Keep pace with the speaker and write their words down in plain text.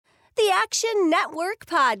the Action Network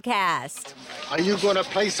podcast. Are you going to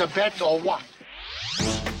place a bet or what?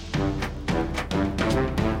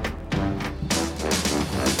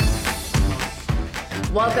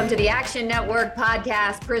 Welcome to the Action Network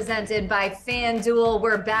podcast presented by FanDuel.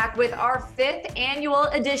 We're back with our 5th annual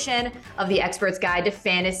edition of the Expert's Guide to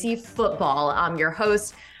Fantasy Football. I'm your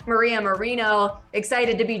host, Maria Marino,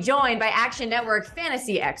 excited to be joined by Action Network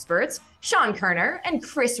fantasy experts, Sean Koerner and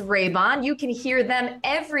Chris Raybon. You can hear them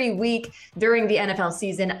every week during the NFL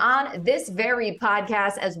season on this very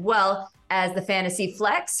podcast, as well as the Fantasy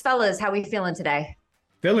Flex. Fellas, how we feeling today?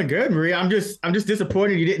 Feeling good, Maria. I'm just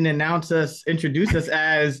disappointed you didn't introduce us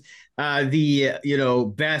as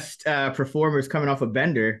the best performers coming off a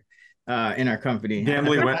bender in our company.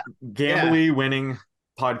 Gambly winning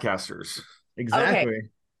podcasters. Exactly. Okay.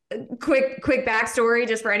 Quick backstory,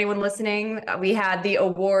 just for anyone listening. We had the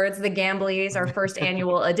awards, the Gamblies, our first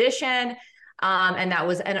annual edition. And that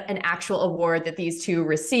was an actual award that these two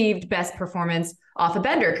received, best performance off a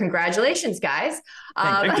bender. Congratulations, guys.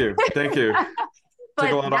 Thank you. Took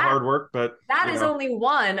a lot of hard work, but that is only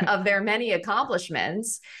one of their many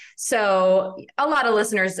accomplishments. So a lot of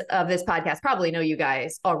listeners of this podcast probably know you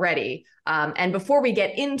guys already. And before we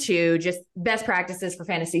get into just best practices for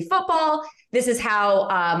fantasy football, this is how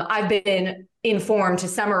I've been informed to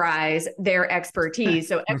summarize their expertise.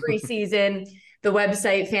 So every season, the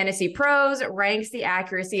website Fantasy Pros ranks the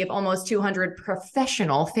accuracy of almost 200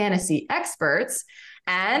 professional fantasy experts.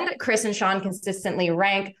 And Chris and Sean consistently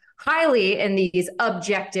rank highly in these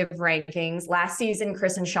objective rankings. Last season,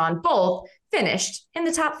 Chris and Sean both finished in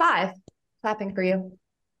the top 5. Clapping for you.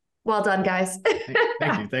 Well done, guys.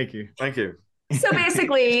 Thank you. So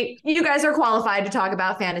basically, you guys are qualified to talk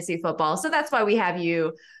about fantasy football. So that's why we have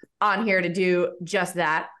you on here to do just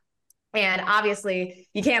that. And obviously,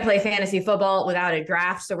 you can't play fantasy football without a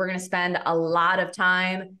draft. So we're going to spend a lot of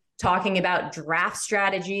time talking about draft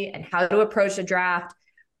strategy and how to approach a draft.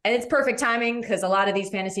 And it's perfect timing because a lot of these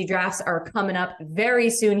fantasy drafts are coming up very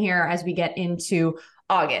soon here as we get into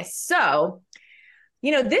August. So,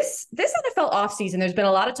 this NFL offseason, there's been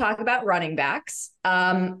a lot of talk about running backs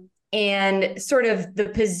and sort of the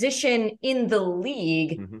position in the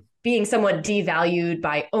league being somewhat devalued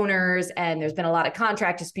by owners. And there's been a lot of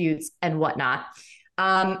contract disputes and whatnot.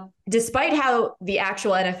 Despite how the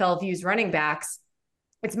actual NFL views running backs,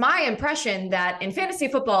 it's my impression that in fantasy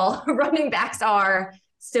football, running backs are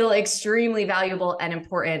still extremely valuable and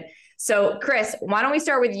important. So Chris, why don't we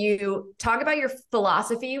start with you? Talk about your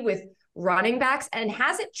philosophy with running backs, and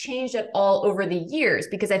has it changed at all over the years?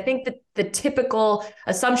 Because I think that the typical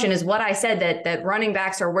assumption is what I said, that running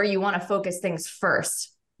backs are where you want to focus things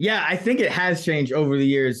first. Yeah, I think it has changed over the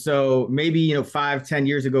years. So maybe, 5-10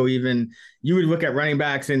 years ago, even you would look at running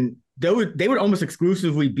backs and they would almost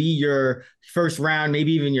exclusively be your first round,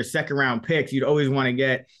 maybe even your second round picks. You'd always want to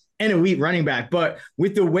get an elite running back. But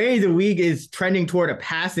with the way the league is trending toward a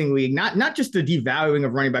passing league, not just the devaluing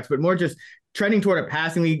of running backs, but more just trending toward a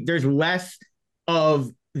passing league, there's less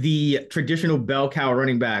of the traditional bell cow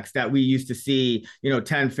running backs that we used to see,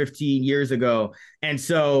 10, 15 years ago. And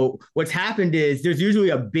so what's happened is there's usually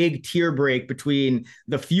a big tier break between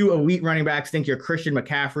the few elite running backs, think your Christian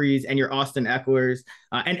McCaffreys and your Austin Ekelers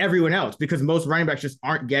and everyone else, because most running backs just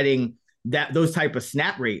aren't getting those type of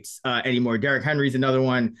snap rates anymore. Derrick Henry's another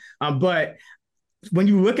one. But when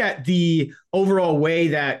you look at the overall way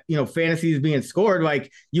that, fantasy is being scored,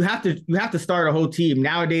 like you have to start a whole team.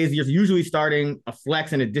 Nowadays, you're usually starting a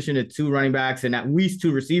flex in addition to 2 running backs and at least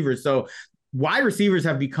 2 receivers. So wide receivers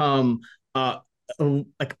have become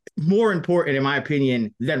more important, in my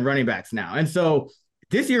opinion, than running backs now. And so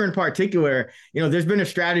this year in particular, there's been a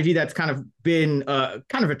strategy that's kind of been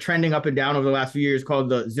kind of a trending up and down over the last few years called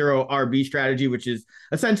the 0 RB strategy, which is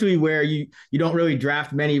essentially where you don't really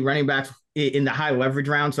draft many running backs in the high leverage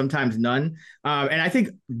round, sometimes none. And I think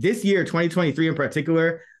this year, 2023 in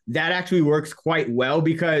particular, that actually works quite well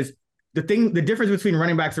because the difference between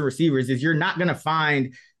running backs and receivers is you're not going to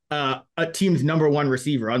find a team's number 1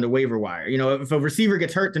 receiver on the waiver wire. If a receiver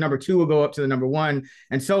gets hurt, the number 2 will go up to the number 1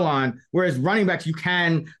 and so on. Whereas running backs, you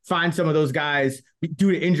can find some of those guys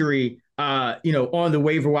due to injury, on the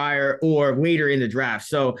waiver wire or later in the draft.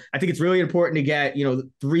 So I think it's really important to get,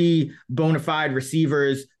 3 bona fide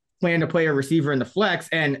receivers, plan to play a receiver in the flex.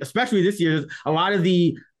 And especially this year, a lot of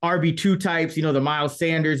the RB2 types, the Miles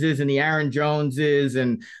Sanderses and the Aaron Joneses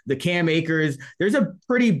and the Cam Akers, there's a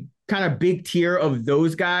pretty kind of big tier of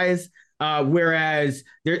those guys. Whereas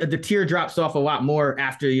the tier drops off a lot more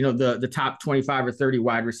after, the top 25 or 30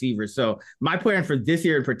 wide receivers. So my plan for this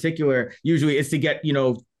year in particular usually is to get,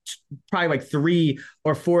 probably like 3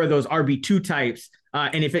 or 4 of those RB2 types.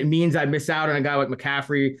 And if it means I miss out on a guy like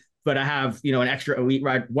McCaffrey, but I have, an extra elite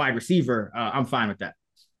wide receiver, I'm fine with that.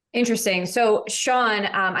 Interesting. So Sean,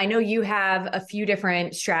 I know you have a few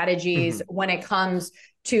different strategies when it comes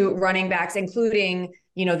to running backs, including,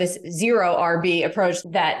 this zero RB approach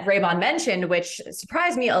that Raybon mentioned, which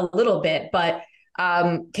surprised me a little bit, but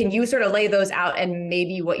can you sort of lay those out and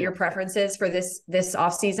maybe what your preference is for this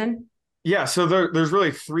offseason? Yeah, so there's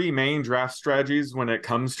really three main draft strategies when it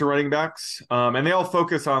comes to running backs, and they all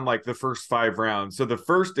focus on like the first 5 rounds. So the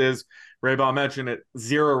first is, Raybon mentioned it,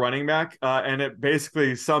 zero running back, and it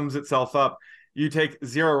basically sums itself up. You take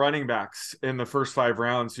 0 running backs in the first 5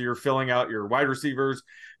 rounds, so you're filling out your wide receivers.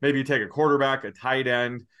 Maybe you take a quarterback, a tight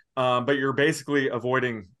end, but you're basically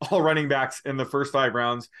avoiding all running backs in the first 5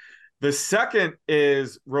 rounds. The second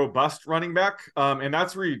is robust running back, and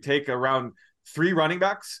that's where you take around 3 running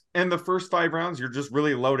backs in the first 5 rounds. You're just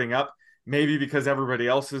really loading up, maybe because everybody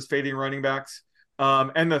else is fading running backs.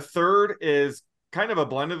 And the third is kind of a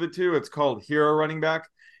blend of the two. It's called hero running back.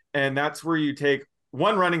 And that's where you take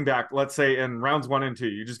 1 running back, let's say in rounds 1 and 2,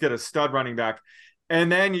 you just get a stud running back. And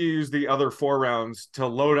then you use the other 4 rounds to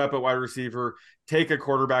load up at wide receiver, take a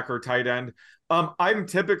quarterback or tight end. I'm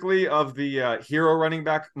typically of the hero running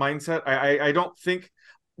back mindset. I don't think,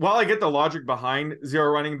 while I get the logic behind 0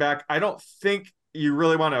 running back, I don't think you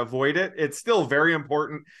really want to avoid it. It's still very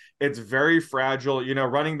important. It's very fragile.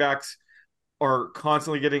 Running backs are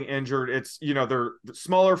constantly getting injured. It's, they're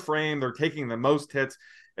smaller frame. They're taking the most hits.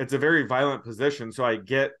 It's a very violent position. So I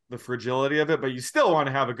get the fragility of it, but you still want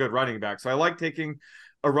to have a good running back. So I like taking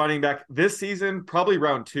a running back this season. Probably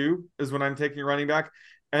round 2 is when I'm taking a running back.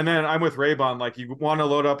 And then I'm with Raybon. Like, you want to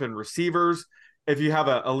load up in receivers. If you have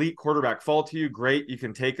an elite quarterback fall to you, great. You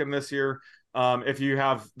can take him this year. If you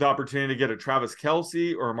have the opportunity to get a Travis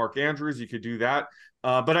Kelce or a Mark Andrews, you could do that.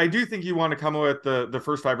 But I do think you want to come with the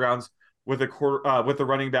first 5 rounds with the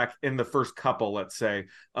running back in the first couple, let's say.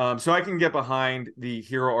 So I can get behind the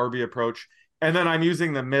hero RB approach. And then I'm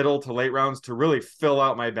using the middle to late rounds to really fill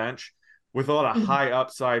out my bench with a lot of high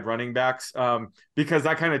upside running backs, because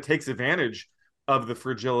that kind of takes advantage of the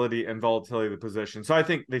fragility and volatility of the position. So I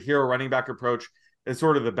think the hero running back approach is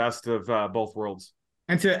sort of the best of both worlds.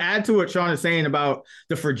 And to add to what Sean is saying about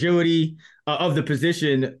the fragility of the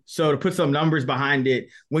position, so to put some numbers behind it,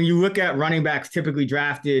 when you look at running backs typically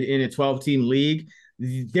drafted in a 12-team league,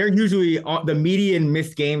 they're usually, the median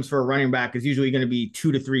missed games for a running back is usually going to be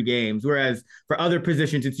 2 to 3 games. Whereas for other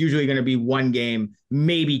positions, it's usually going to be 1 game,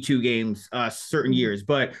 maybe 2 games, certain years.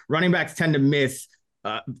 But running backs tend to miss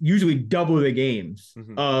usually double the games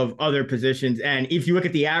of other positions. And if you look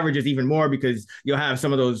at the averages, even more, because you'll have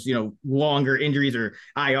some of those, longer injuries or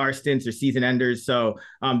IR stints or season enders. So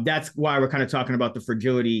that's why we're kind of talking about the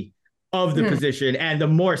fragility of the position. And the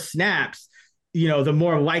more snaps, the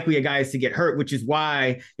more likely a guy is to get hurt, which is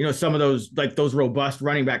why, some of those, like those robust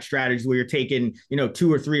running back strategies where you're taking,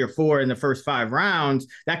 2 or 3 or 4 in the first 5 rounds,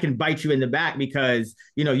 that can bite you in the back because,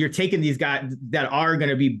 you're taking these guys that are going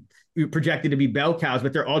to be projected to be bell cows,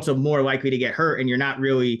 but they're also more likely to get hurt. And you're not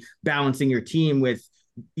really balancing your team with,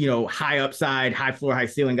 high upside, high floor, high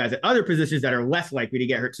ceiling guys at other positions that are less likely to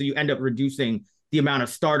get hurt. So you end up reducing the amount of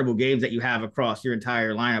startable games that you have across your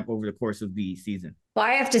entire lineup over the course of the season. Well,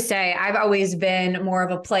 I have to say, I've always been more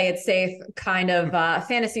of a play it safe kind of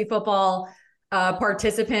fantasy football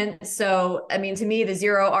participant. So, I mean, to me, the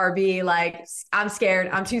 0 RB, like, I'm scared.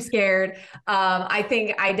 I'm too scared. I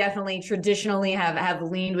think I definitely traditionally have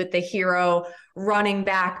leaned with the hero running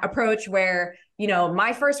back approach where,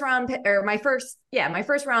 my first round pick or my first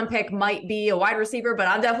round pick might be a wide receiver, but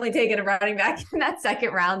I'm definitely taking a running back in that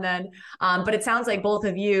second round then. But it sounds like both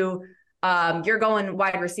of you, you're going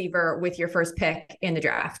wide receiver with your first pick in the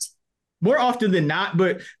draft. More often than not,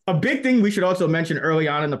 but a big thing we should also mention early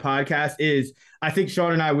on in the podcast is I think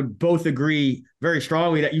Sean and I would both agree very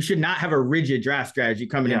strongly that you should not have a rigid draft strategy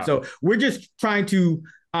coming in. So we're just trying to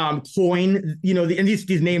coin, and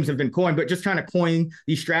these names have been coined, but just trying to coin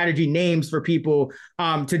these strategy names for people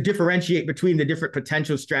to differentiate between the different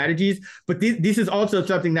potential strategies. But this is also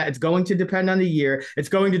something that it's going to depend on the year. It's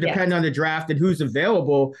going to depend on the draft and who's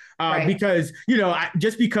available because,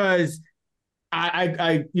 just because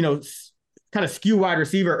I kind of skew wide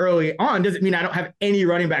receiver early on doesn't mean I don't have any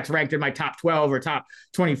running backs ranked in my top 12 or top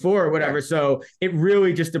 24 or whatever. Right. So it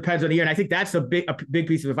really just depends on the year. And I think that's a big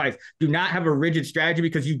piece of advice. Do not have a rigid strategy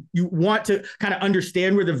because you want to kind of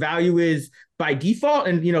understand where the value is by default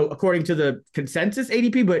and, according to the consensus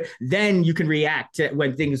ADP, but then you can react to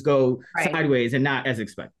when things go sideways and not as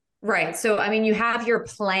expected. Right. So, I mean, you have your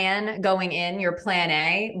plan going in, your plan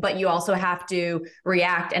A, but you also have to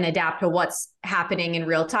react and adapt to what's happening in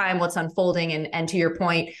real time, what's unfolding, and to your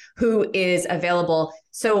point, who is available.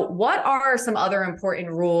 So, what are some other important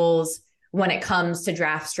rules when it comes to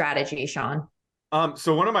draft strategy, Sean?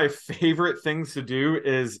 So one of my favorite things to do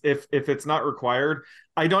is if it's not required,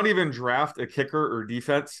 I don't even draft a kicker or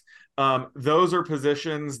defense. Those are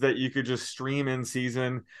positions that you could just stream in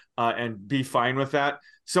season and be fine with that.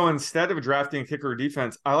 So instead of drafting kicker or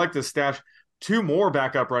defense, I like to stash 2 more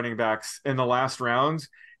backup running backs in the last rounds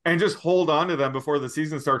and just hold on to them before the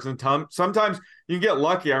season starts. And sometimes you can get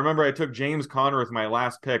lucky. I remember I took James Conner with my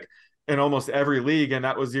last pick in almost every league, and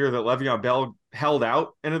that was the year that Le'Veon Bell held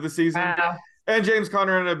out into the season. Wow. And James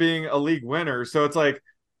Conner ended up being a league winner. So it's like,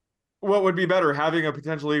 what would be better, having a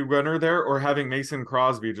potential league winner there or having Mason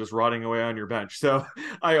Crosby just rotting away on your bench? So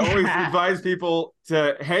I always advise people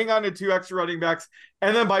to hang on to 2 extra running backs.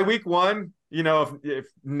 And then by week 1, if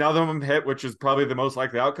none of them hit, which is probably the most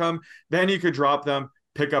likely outcome, then you could drop them,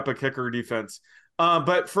 pick up a kicker defense.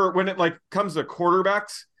 But for when it comes to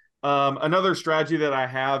quarterbacks, another strategy that I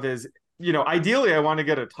have is, ideally I want to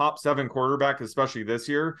get a top 7 quarterback, especially this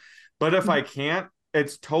year. But if I can't,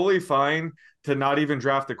 it's totally fine to not even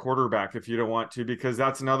draft a quarterback if you don't want to, because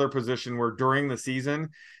that's another position where during the season,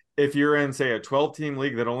 if you're in, say, a 12-team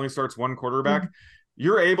league that only starts 1 quarterback,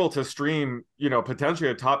 you're able to stream, potentially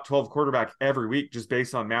a top 12 quarterback every week just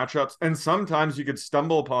based on matchups. And sometimes you could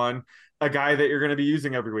stumble upon a guy that you're going to be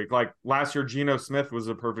using every week. Like last year, Geno Smith was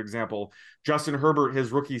a perfect example. Justin Herbert,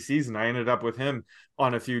 his rookie season, I ended up with him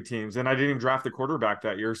on a few teams, and I didn't even draft the quarterback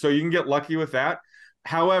that year. So you can get lucky with that.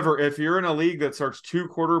 However, if you're in a league that starts 2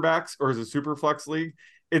 quarterbacks or is a super flex league,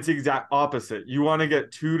 it's the exact opposite. You want to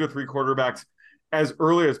get 2 to 3 quarterbacks as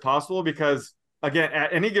early as possible because, again,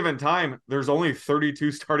 at any given time, there's only 32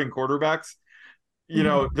 starting quarterbacks.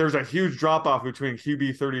 There's a huge drop-off between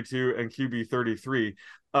QB 32 and QB 33.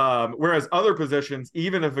 Whereas other positions,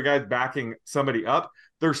 even if a guy's backing somebody up,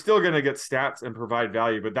 they're still going to get stats and provide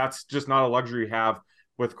value, but that's just not a luxury you have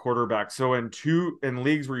with quarterbacks. So in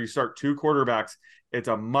leagues where you start 2 quarterbacks, it's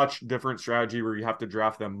a much different strategy where you have to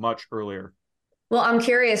draft them much earlier. Well, I'm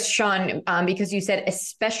curious, Sean, because you said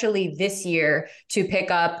especially this year to pick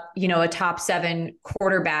up, a top 7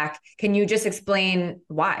 quarterback. Can you just explain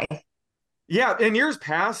why? Yeah, in years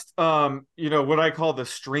past, what I call the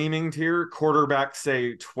streaming tier, quarterbacks,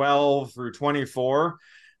 say 12 through 24,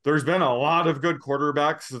 there's been a lot of good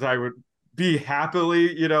quarterbacks that I would be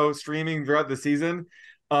happily, streaming throughout the season.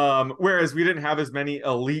 Whereas we didn't have as many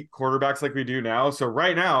elite quarterbacks like we do now. So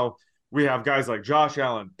right now we have guys like Josh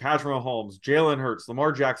Allen, Patrick Mahomes, Jalen Hurts,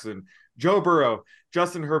 Lamar Jackson, Joe Burrow,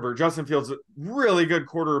 Justin Herbert, Justin Fields, really good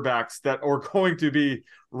quarterbacks that are going to be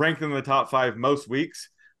ranked in the top 5 most weeks.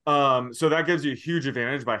 So that gives you a huge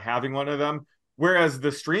advantage by having one of them. Whereas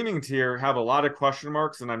the streaming tier have a lot of question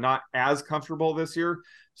marks, and I'm not as comfortable this year.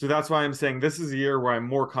 So that's why I'm saying this is a year where I'm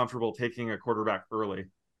more comfortable taking a quarterback early.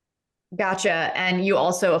 Gotcha. And you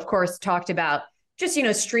also, of course, talked about just,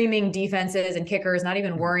 streaming defenses and kickers, not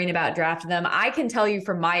even worrying about drafting them. I can tell you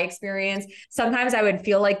from my experience, sometimes I would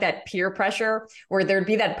feel like that peer pressure where there'd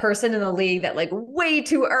be that person in the league that way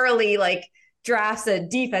too early, drafts a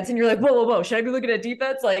defense and you're like, whoa, should I be looking at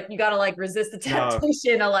defense? You got to resist the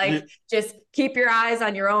temptation to just keep your eyes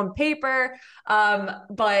on your own paper.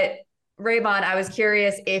 But Raybon, I was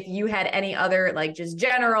curious if you had any other just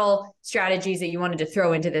general strategies that you wanted to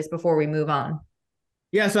throw into this before we move on.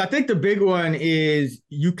 Yeah, so I think the big one is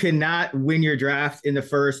you cannot win your draft in the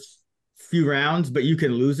first few rounds, but you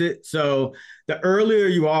can lose it. So the earlier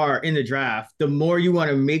you are in the draft, the more you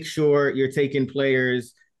want to make sure you're taking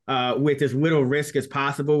players with as little risk as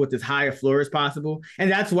possible, with as high a floor as possible.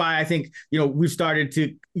 And that's why I think, we've started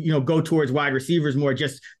to, go towards wide receivers more,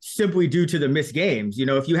 just simply due to the missed games.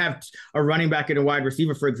 If you have a running back and a wide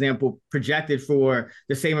receiver, for example, projected for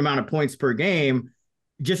the same amount of points per game,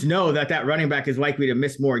 just know that running back is likely to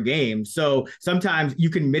miss more games. So sometimes you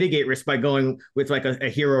can mitigate risk by going with a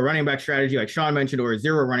hero running back strategy, like Sean mentioned, or a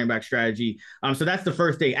 0 running back strategy. So that's the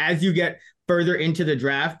first thing. As you get further into the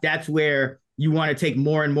draft, that's where you want to take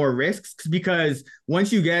more and more risks, because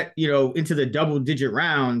once you get, into the double-digit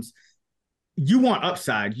rounds, you want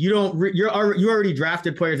upside. You already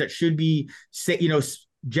drafted players that should be,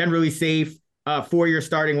 generally safe for your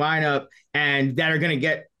starting lineup and that are going to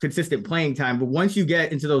get consistent playing time. But once you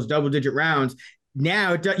get into those double-digit rounds,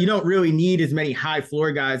 now you don't really need as many high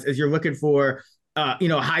floor guys as you're looking for. A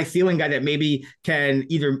high ceiling guy that maybe can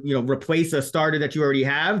either, replace a starter that you already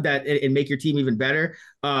have and make your team even better,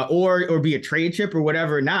 or be a trade chip or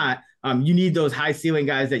whatever. Not, you need those high ceiling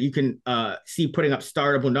guys that you can see putting up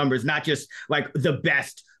startable numbers, not just the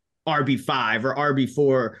best RB5 or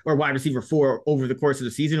RB4 or wide receiver 4 over the course of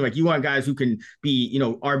the season. Like you want guys who can be, you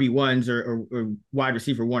know, RB1s or wide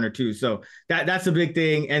receiver 1 or 2. So that's a big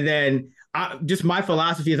thing. And then just my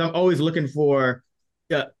philosophy is I'm always looking for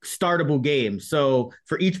startable games. So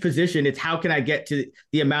for each position, it's how can I get to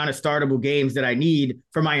the amount of startable games that I need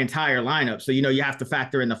for my entire lineup. So, you know, you have to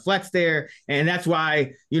factor in the flex there. And that's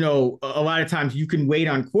why, you know, a lot of times you can wait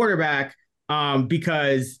on quarterback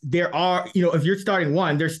because there are, you know, if you're starting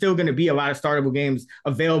one, there's still going to be a lot of startable games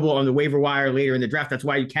available on the waiver wire later in the draft. That's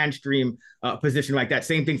why you can stream a position like that.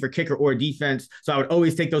 Same thing for kicker or defense. So I would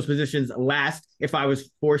always take those positions last if I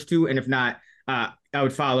was forced to. And if not, I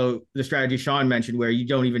would follow the strategy Sean mentioned where you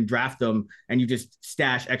don't even draft them and you just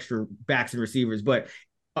stash extra backs and receivers. But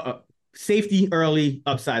safety early,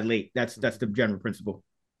 upside late. That's the general principle.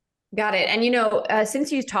 Got it. And, you know,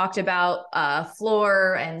 since you talked about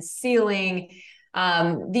floor and ceiling,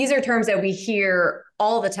 these are terms that we hear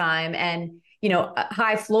all the time. And, you know,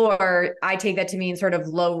 high floor, I take that to mean sort of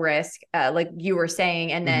low risk, like you were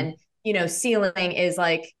saying. And then, you know, ceiling is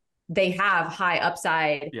like they have high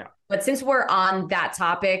upside. Yeah. But since we're on that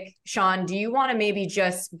topic, Sean, do you want to maybe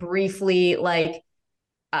just briefly like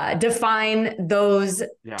define those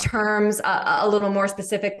terms a little more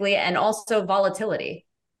specifically and also volatility?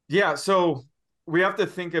 Yeah, so we have to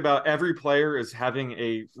think about every player as having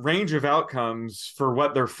a range of outcomes for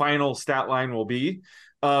what their final stat line will be.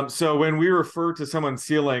 So when we refer to someone's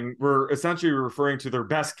ceiling, we're essentially referring to their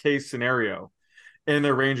best case scenario in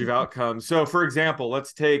their range of outcomes. So for example,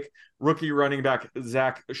 let's take rookie running back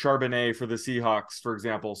Zach Charbonnet for the Seahawks, for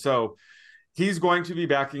example. So he's going to be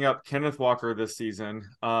backing up Kenneth Walker this season.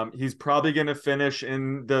 He's probably going to finish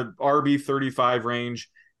in the RB35 range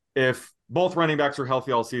if both running backs are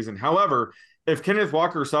healthy all season. However, if Kenneth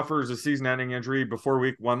Walker suffers a season-ending injury before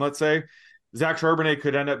week 1, let's say, Zach Charbonnet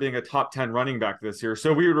could end up being a top 10 running back this year.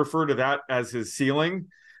 So we would refer to that as his ceiling,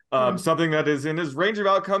 something that is in his range of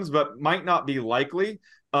outcomes, but might not be likely.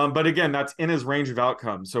 But again, that's in his range of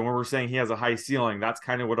outcomes. So when we're saying he has a high ceiling, that's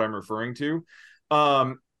kind of what I'm referring to.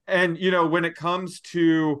 And, you know, when it comes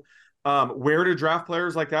to where to draft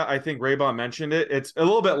players like that, I think Raybon mentioned it. It's a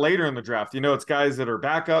little bit later in the draft. You know, it's guys that are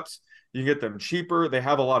backups. You get them cheaper. They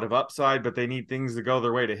have a lot of upside, but they need things to go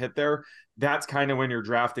their way to hit there. That's kind of when you're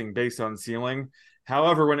drafting based on ceiling.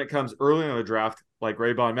 However, when it comes early in the draft, like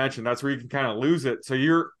Raybon mentioned, that's where you can kind of lose it. So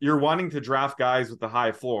you're wanting to draft guys with the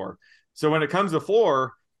high floor. So when it comes to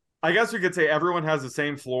floor, I guess we could say everyone has the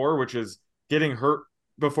same floor, which is getting hurt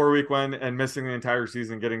before week 1 and missing the entire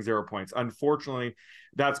season, getting 0 points. Unfortunately,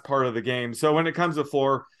 that's part of the game. So when it comes to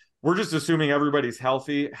floor, we're just assuming everybody's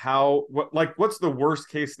healthy. What's the worst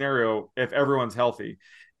case scenario if everyone's healthy?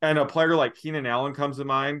 And a player like Keenan Allen comes to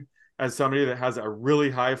mind as somebody that has a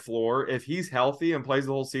really high floor. If he's healthy and plays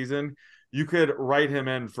the whole season, you could write him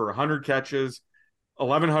in for 100 catches,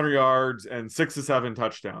 1,100 yards, and 6 to 7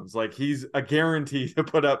 touchdowns. Like he's a guarantee to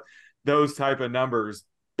put up those type of numbers,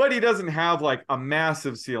 but he doesn't have like a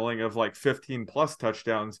massive ceiling of like 15 plus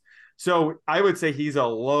touchdowns. So I would say he's a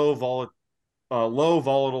low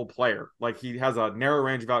volatile player. Like he has a narrow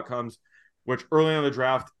range of outcomes, which early in the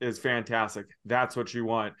draft is fantastic. That's what you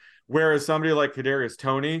want. Whereas somebody like Kadarius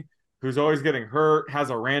Toney, who's always getting hurt, has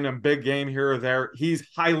a random big game here or there, he's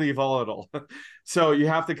highly volatile. So you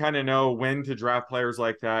have to kind of know when to draft players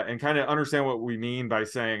like that and kind of understand what we mean by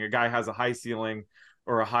saying a guy has a high ceiling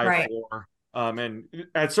or a high floor. And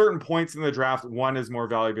at certain points in the draft, one is more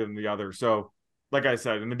valuable than the other. So like I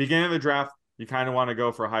said, in the beginning of the draft, you kind of want to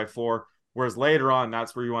go for a high floor. Whereas later on,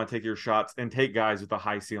 that's where you want to take your shots and take guys with a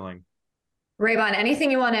high ceiling. Raybon, anything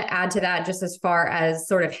you want to add to that, just as far as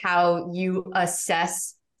sort of how you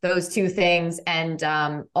assess those two things and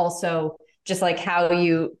also just like how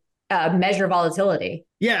you measure volatility?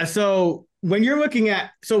 Yeah. So when you're looking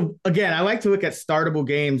at, so again, I like to look at startable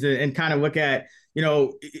games and kind of look at, you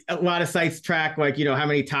know, a lot of sites track like, you know, how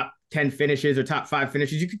many top 10 finishes or top 5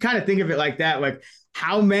 finishes. You can kind of think of it like that. Like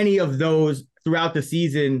how many of those throughout the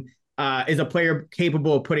season is a player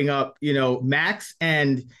capable of putting up, you know, max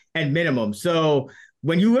and minimum. So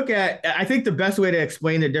when you look at, I think the best way to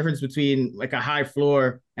explain the difference between like a high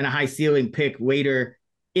floor and a high ceiling pick later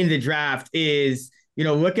in the draft is, you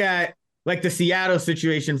know, look at like the Seattle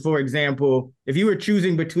situation, for example. If you were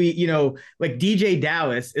choosing between, you know, like DJ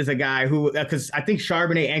Dallas is a guy who, because I think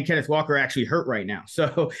Charbonnet and Kenneth Walker are actually hurt right now.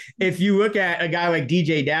 So if you look at a guy like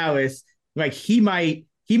DJ Dallas, like he might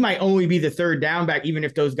only be the third down back, even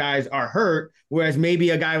if those guys are hurt. Whereas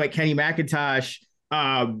maybe a guy like Kenny McIntosh,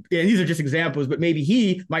 and these are just examples, but maybe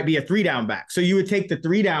he might be a 3-down back. So you would take the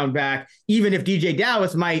 3-down back, even if DJ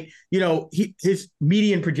Dallas might, you know, his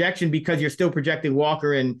median projection, because you're still projecting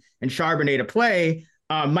Walker and Charbonnet to play,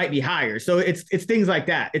 might be higher. So it's things like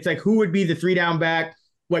that. It's like, who would be the 3-down back?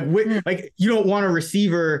 Like, like you don't want a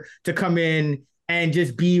receiver to come in and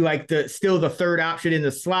just be like still the third option in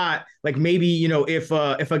the slot. Like maybe, if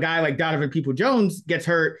a guy like Donovan Peoples-Jones gets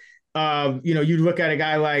hurt, you'd look at a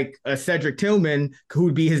guy like Cedric Tillman, who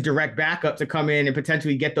would be his direct backup to come in and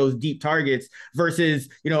potentially get those deep targets versus,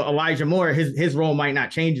 Elijah Moore, his role might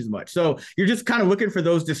not change as much. So you're just kind of looking for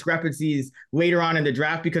those discrepancies later on in the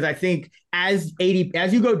draft, because I think as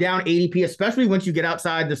you go down ADP, especially once you get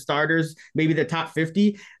outside the starters, maybe the top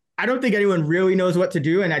 50, I don't think anyone really knows what to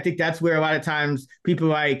do. And I think that's where a lot of times people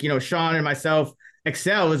like, Sean and myself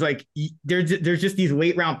excel, is like there's just these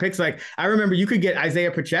late round picks. Like I remember you could get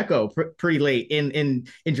Isaiah Pacheco pretty late in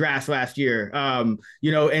drafts last year. And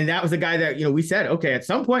that was a guy that, we said, okay, at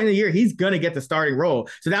some point in the year, he's going to get the starting role.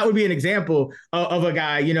 So that would be an example of a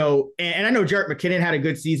guy, and I know Jerick McKinnon had a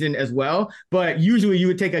good season as well, but usually you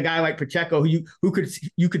would take a guy like Pacheco who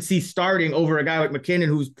you could see starting over a guy like McKinnon,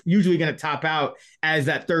 who's usually going to top out as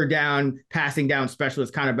that third down passing down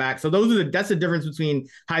specialist kind of back. So that's the difference between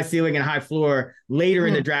high ceiling and high floor later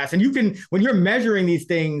in the draft. And you can, when you're measuring these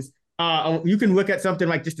things, you can look at something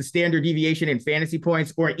like just the standard deviation in fantasy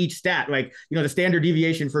points or each stat. Like, the standard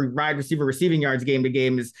deviation for wide receiver receiving yards game to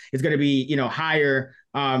game is going to be, higher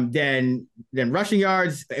than rushing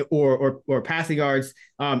yards or passing yards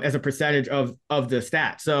as a percentage of the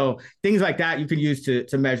stat. So things like that you can use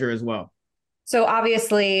to measure as well. So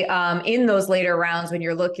obviously, in those later rounds, when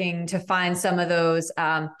you're looking to find some of those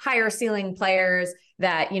higher ceiling players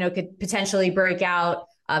that, could potentially break out,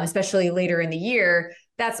 especially later in the year,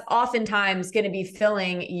 that's oftentimes going to be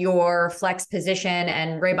filling your flex position.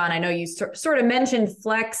 And Raybon, I know you sort of mentioned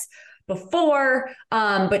flex before,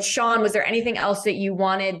 but Sean, was there anything else that you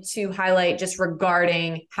wanted to highlight just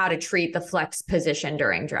regarding how to treat the flex position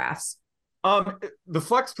during drafts? The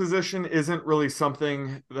flex position isn't really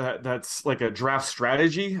something that's like a draft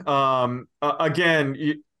strategy. Again,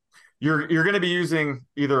 you're going to be using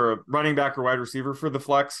either a running back or wide receiver for the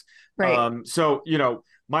flex. Right. So,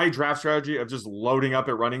 my draft strategy of just loading up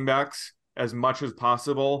at running backs as much as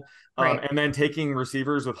possible, right, and then taking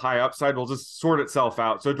receivers with high upside will just sort itself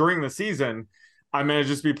out. So during the season, I'm going to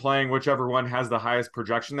just be playing whichever one has the highest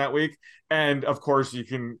projection that week. And of course, you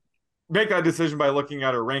can make that decision by looking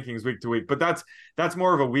at our rankings week to week, but that's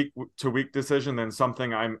more of a week to week decision than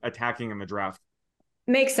something I'm attacking in the draft.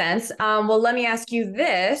 Makes sense. Well, let me ask you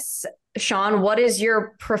this, Sean, what is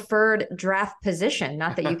your preferred draft position?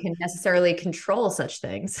 Not that you can necessarily control such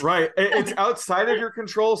things. Right. It's outside of your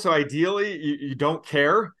control. So ideally you don't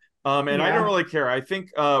care. I don't really care. I think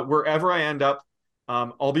wherever I end up,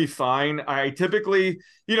 I'll be fine. I typically,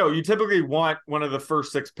 you typically want one of the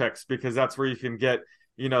first 6 picks because that's where you can get,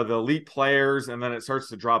 the elite players, and then it starts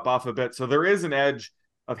to drop off a bit. So there is an edge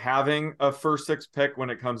of having a first 6 pick when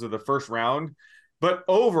it comes to the first round. But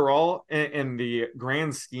overall, in the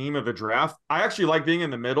grand scheme of the draft, I actually like being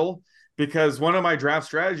in the middle, because one of my draft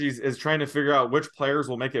strategies is trying to figure out which players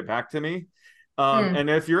will make it back to me. And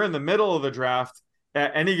if you're in the middle of the draft,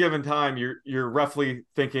 at any given time, you're roughly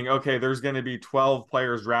thinking, okay, there's going to be 12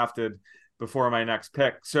 players drafted before my next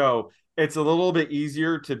pick. So it's a little bit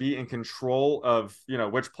easier to be in control of,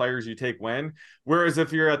 which players you take when. Whereas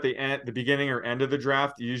if you're at the beginning or end of the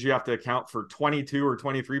draft, you usually have to account for 22 or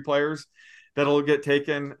 23 players that'll get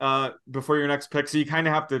taken before your next pick. So you kind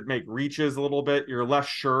of have to make reaches a little bit. You're less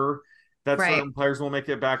sure that certain players will make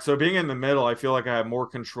it back. So being in the middle, I feel like I have more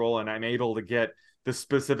control and I'm able to get the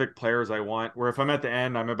specific players I want. Where if I'm at the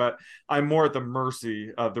end, I'm more at the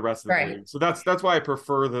mercy of the rest of the league. So that's why I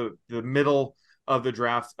prefer the middle of the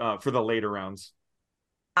draft for the later rounds.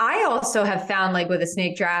 I also have found, like, with a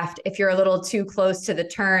snake draft, if you're a little too close to the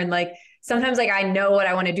turn, like sometimes, like, I know what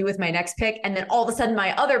I want to do with my next pick, and then all of a sudden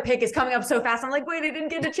my other pick is coming up so fast. I'm like, wait, I didn't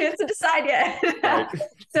get a chance to decide yet. Right.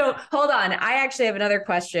 So hold on. I actually have another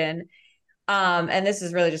question. And this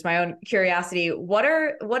is really just my own curiosity. What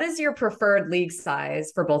is your preferred league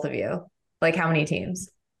size for both of you? Like, how many teams?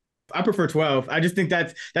 I prefer 12. I just think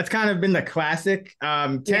that's kind of been the classic.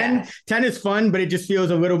 10 is fun, but it just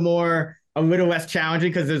feels a little less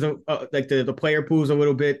challenging because there's the player pool is a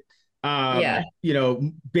little bit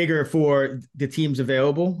bigger for the teams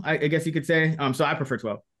available, I guess you could say. So I prefer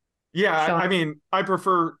 12. Yeah, Sean? I mean, I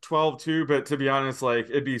prefer 12 too, but to be honest, like,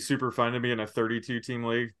 it'd be super fun to be in a 32 team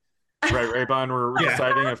league. Right, Raybon, we're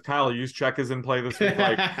deciding if Kyle Juszczyk is in play this week,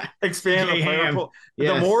 like, expand the player pool.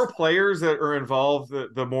 Yes. The more players that are involved,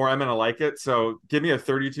 the more I'm going to like it. So give me a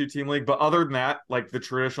 32 team league. But other than that, like, the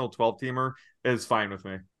traditional 12 teamer is fine with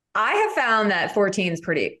me. I have found that 14 is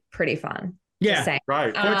pretty fun. Just saying.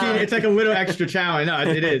 Right. 14, it's like a little extra challenge. No,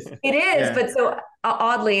 it is. It is, Yeah. but so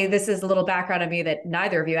oddly, this is a little background of me that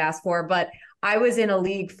neither of you asked for, but I was in a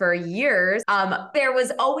league for years. There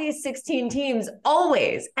was always 16 teams,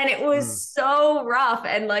 always. And it was so rough.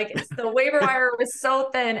 And like the waiver wire was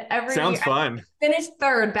so thin every Sounds year. fun. I finished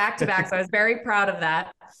third back to back. So I was very proud of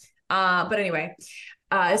that. But anyway,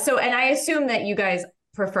 and I assume that you guys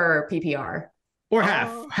prefer PPR. Or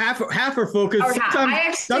half or full. Or half. I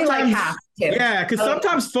actually like half too. Yeah, because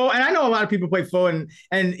sometimes full, and I know a lot of people play full, and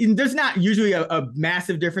there's not usually a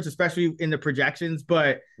massive difference, especially in the projections.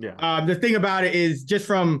 But the thing about it is, just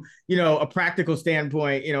from a practical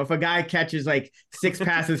standpoint, if a guy catches like 6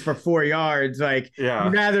 passes for 4 yards, like you'd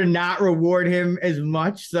rather not reward him as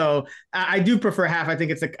much. So I do prefer half. I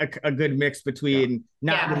think it's a good mix between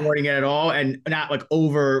not rewarding it at all and not like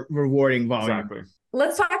over rewarding volume. Exactly.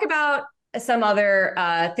 Let's talk about some other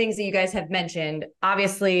things that you guys have mentioned.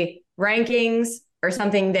 Obviously, rankings are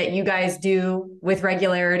something that you guys do with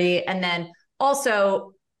regularity. And then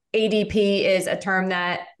also ADP is a term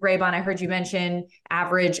that, Raybon, I heard you mention,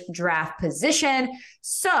 average draft position.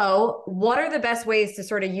 So what are the best ways to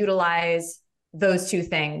sort of utilize those two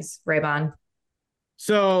things, Raybon?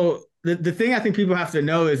 So the thing I think people have to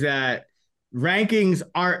know is that rankings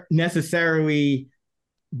aren't necessarily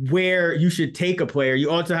where you should take a player. You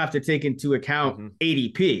also have to take into account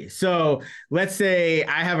ADP. So let's say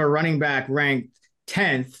I have a running back ranked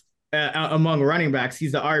 10th among running backs.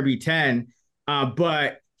 He's the RB10,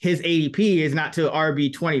 but his ADP is not to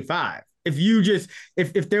RB25.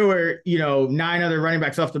 If there were, 9 other running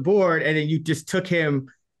backs off the board and then you just took him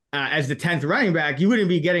as the 10th running back, you wouldn't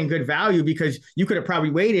be getting good value because you could have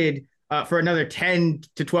probably waited for another 10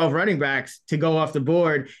 to 12 running backs to go off the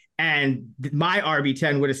board, and my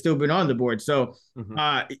RB10 would have still been on the board. So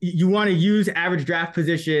you want to use average draft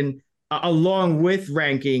position along with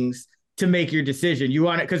rankings to make your decision. You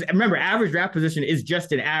want it because remember, average draft position is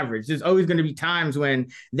just an average. There's always going to be times when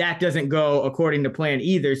that doesn't go according to plan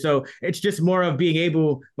either. So it's just more of being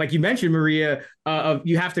able, like you mentioned, Maria,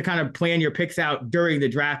 you have to kind of plan your picks out during the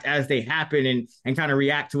draft as they happen and kind of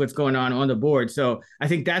react to what's going on the board. So I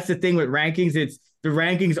think that's the thing with rankings. The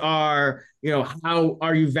rankings are, how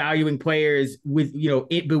are you valuing players with,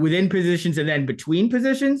 within positions and then between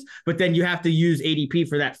positions, but then you have to use ADP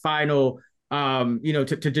for that final,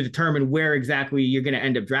 to determine where exactly you're going to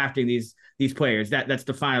end up drafting these players. That's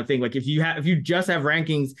the final thing. Like if you just have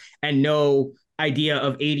rankings and no idea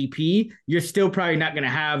of ADP, you're still probably not going to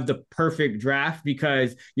have the perfect draft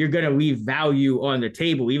because you're going to leave value on the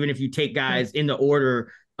table, even if you take guys in the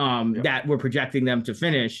order that we're projecting them to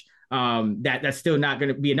finish. That's still not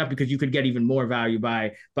going to be enough because you could get even more value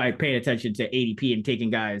by paying attention to ADP and taking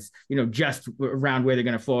guys, just around where they're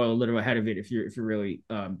going to fall a little ahead of it if you're really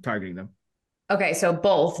targeting them. Okay, so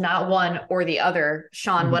both, not one or the other.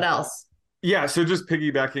 Sean, what else? Yeah, so just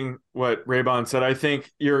piggybacking what Raybon said, I think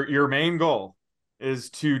your main goal is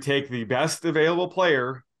to take the best available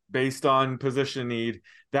player based on position need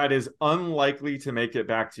that is unlikely to make it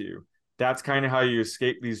back to you. That's kind of how you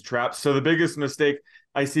escape these traps. So the biggest mistake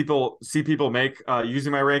I see people make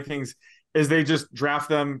using my rankings is they just draft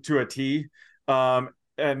them to a T. And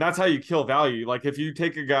that's how you kill value. Like if you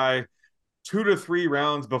take a guy 2 to 3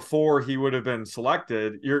 rounds before he would have been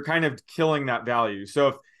selected, you're kind of killing that value.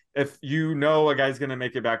 So if a guy's going to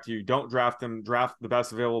make it back to you, don't draft him, draft the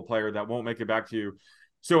best available player that won't make it back to you.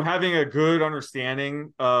 So having a good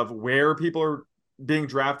understanding of where people are being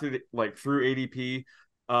drafted, like through ADP,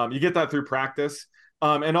 you get that through practice.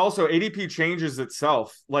 And also ADP changes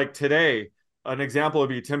itself. Like today, an example would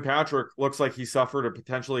be Tim Patrick looks like he suffered a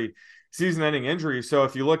potentially season-ending injury. So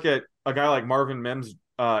if you look at a guy like Marvin Mims'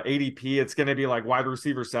 ADP, it's going to be like wide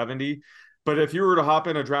receiver 70. But if you were to hop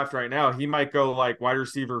in a draft right now, he might go like wide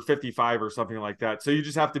receiver 55 or something like that. So you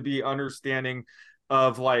just have to be understanding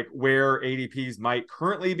of like where ADPs might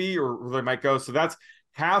currently be or where they might go. So that's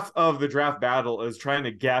half of the draft battle, is trying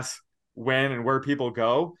to guess when and where people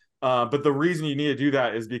go. But the reason you need to do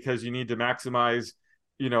that is because you need to maximize,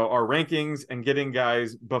 our rankings and getting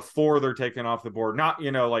guys before they're taken off the board, not,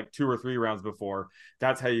 like 2 or 3 rounds before.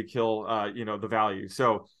 That's how you kill, the value.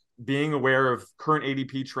 So being aware of current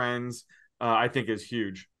ADP trends, I think is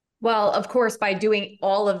huge. Well, of course, by doing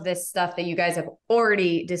all of this stuff that you guys have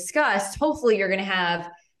already discussed, hopefully you're going to have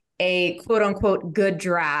a quote unquote good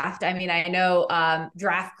draft. I mean, I know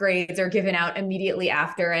draft grades are given out immediately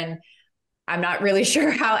after, and I'm not really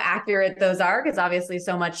sure how accurate those are because obviously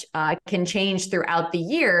so much can change throughout the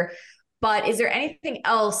year. But is there anything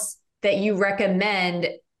else that you recommend,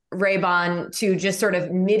 Raybon, to just sort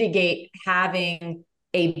of mitigate having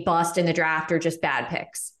a bust in the draft or just bad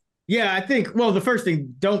picks? Yeah, I think, well, the first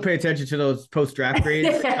thing, don't pay attention to those post-draft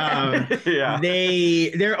grades. Yeah.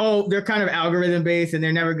 They're kind of algorithm based, and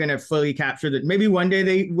they're never going to fully capture that. Maybe one day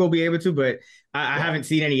they will be able to, but I haven't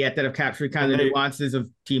seen any yet that have captured kind of the nuances of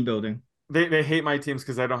team building. They hate my teams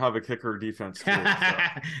because I don't have a kicker or defense. Too,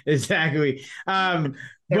 so. Exactly. They're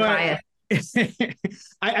But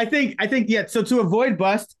I think, yeah. So to avoid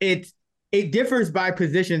bust, it differs by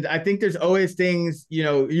positions. I think there's always things,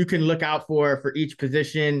 you can look out for each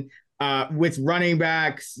position. With running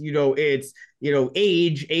backs, it's,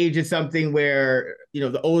 age is something where,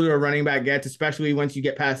 the older a running back gets, especially once you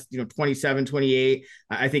get past, 27, 28,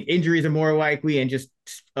 I think injuries are more likely and just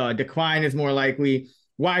decline is more likely.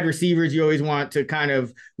 Wide receivers, you always want to kind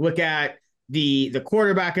of look at the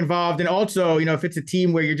quarterback involved. And also, if it's a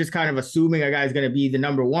team where you're just kind of assuming a guy's going to be the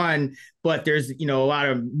number one, but there's, a lot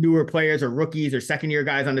of newer players or rookies or second year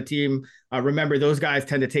guys on the team. Remember, those guys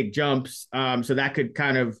tend to take jumps. So that could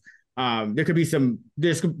kind of, there could be some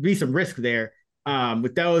risk there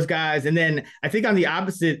with those guys. And then I think on the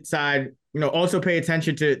opposite side, also pay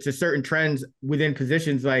attention to certain trends within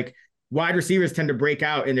positions. Like wide receivers tend to break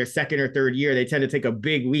out in their second or third year. They tend to take a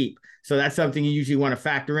big leap. So that's something you usually want to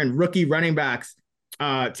factor in. Rookie running backs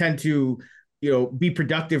tend to, be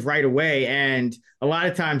productive right away. And a lot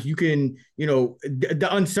of times you can, the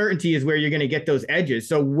uncertainty is where you're going to get those edges.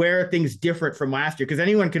 So where are things different from last year? Because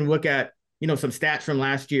anyone can look at, some stats from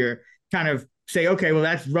last year, kind of say, okay, well,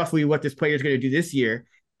 that's roughly what this player is going to do this year.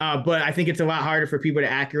 But I think it's a lot harder for people to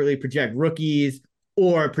accurately project rookies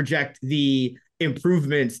or project the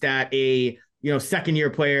improvements that a, second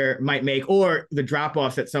year player might make, or the drop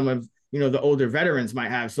offs that some of, the older veterans might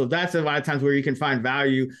have. So that's a lot of times where you can find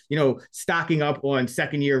value, stocking up on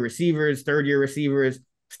second year receivers, third year receivers,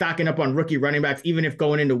 stocking up on rookie running backs, even if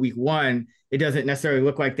going into week one, it doesn't necessarily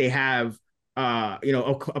look like they have a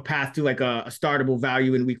path to like a startable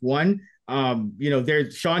value in week one.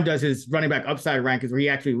 Sean does his running back upside rankings where he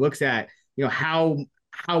actually looks at, how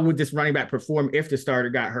would this running back perform if the starter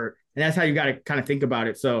got hurt? And that's how you got to kind of think about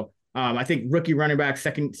it. So I think rookie running backs,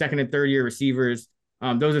 second and third year receivers,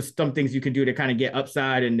 those are some things you can do to kind of get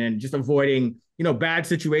upside, and then just avoiding, bad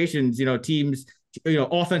situations, teams,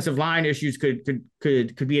 offensive line issues could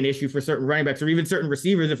be an issue for certain running backs or even certain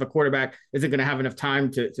receivers if a quarterback isn't going to have enough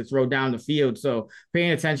time to throw down the field. So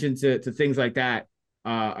paying attention to things like that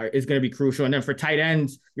is going to be crucial. And then for tight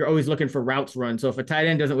ends, you're always looking for routes run. So if a tight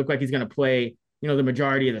end doesn't look like he's going to play, the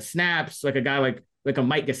majority of the snaps, like a guy like a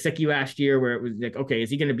Mike Gesicki last year, where it was like, okay, is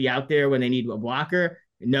he going to be out there when they need a blocker?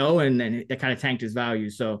 No. And then that kind of tanked his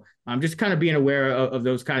value. So I'm just kind of being aware of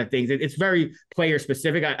those kind of things. It's very player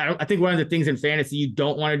specific. I think one of the things in fantasy you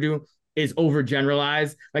don't want to do is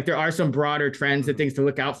overgeneralize. Like there are some broader trends and things to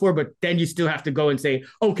look out for, but then you still have to go and say,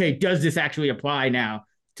 okay, does this actually apply now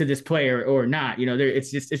to this player or not?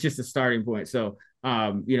 It's just a starting point. So,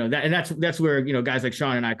 that's where, guys like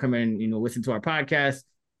Sean and I come in, listen to our podcast,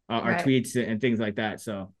 our tweets and things like that.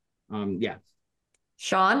 So, yeah.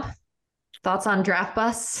 Sean, thoughts on draft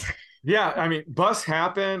busts? Yeah, I mean, busts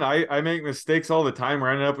happen. I make mistakes all the time.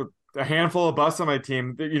 We're ending up with a handful of busts on my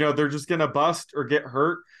team. They're just going to bust or get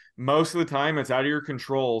hurt. Most of the time, it's out of your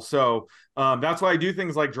control. So that's why I do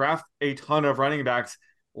things like draft a ton of running backs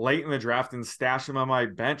late in the draft and stash them on my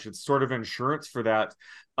bench. It's sort of insurance for that.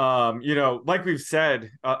 Like we've said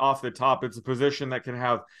off the top, it's a position that can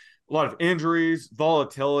have a lot of injuries,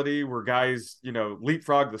 volatility, where guys,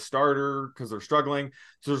 leapfrog the starter because they're struggling.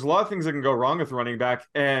 So there's a lot of things that can go wrong with running back.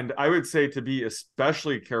 And I would say to be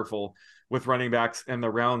especially careful with running backs in the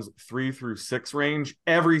rounds 3 through 6 range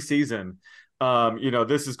every season.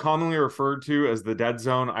 This is commonly referred to as the dead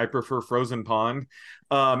zone. I prefer frozen pond.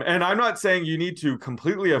 And I'm not saying you need to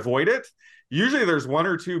completely avoid it. Usually there's one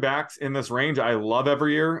or two backs in this range I love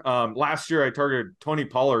every year. Last year I targeted Tony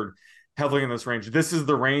Pollard heavily in this range. This is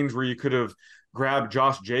the range where you could have grabbed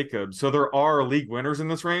Josh Jacobs. So there are league winners in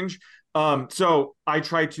this range. So I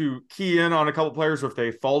try to key in on a couple players. If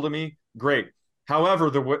they fall to me, great. However,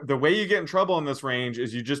 the way you get in trouble in this range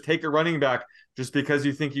is you just take a running back just because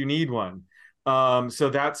you think you need one. So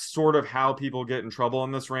that's sort of how people get in trouble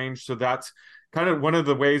in this range. So that's kind of one of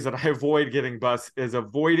the ways that I avoid getting bust, is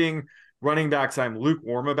avoiding running backs I'm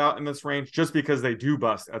lukewarm about in this range, just because they do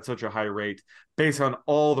bust at such a high rate based on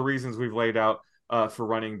all the reasons we've laid out for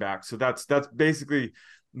running backs. So that's basically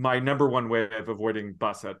my number one way of avoiding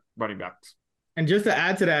bust at running backs. And just to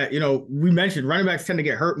add to that, we mentioned running backs tend to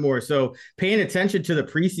get hurt more. So paying attention to the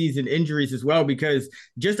preseason injuries as well, because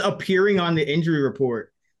just appearing on the injury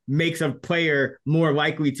report makes a player more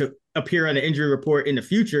likely to appear on the injury report in the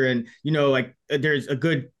future. And, there's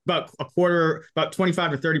about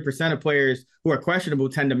 25 to 30% of players who are questionable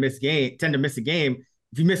tend to miss a game.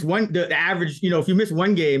 if you miss one, the average, if you miss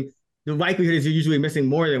one game, the likelihood is you're usually missing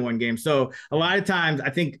more than one game. So a lot of times, I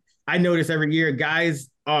think I notice every year guys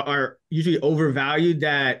are usually overvalued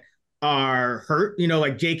that are hurt.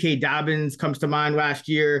 Like J.K. Dobbins comes to mind last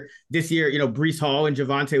year. This year, Breece Hall and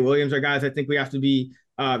Javonte Williams are guys I think we have to be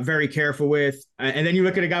very careful with. And then you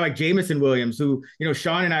look at a guy like Jameson Williams, who,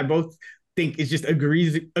 Sean and I both think is just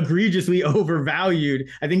egregiously overvalued.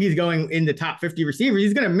 I think he's going in the top 50 receivers.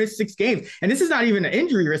 He's going to miss 6 games. And this is not even an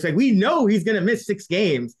injury risk. Like, we know he's going to miss 6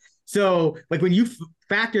 games. So like when you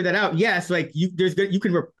factor that out, yes, like you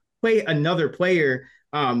can play another player,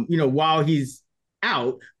 while he's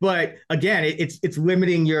out. But again, it's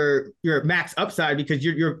limiting your max upside, because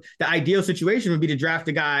the ideal situation would be to draft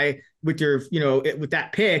a guy with with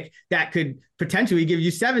that pick that could potentially give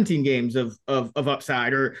you 17 games of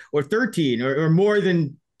upside or 13 or more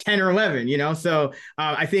than 10 or 11, So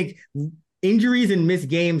I think injuries and missed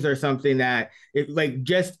games are something that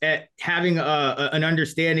having an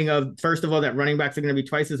understanding of, first of all, that running backs are going to be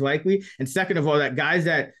twice as likely. And second of all, that guys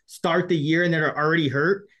that start the year and that are already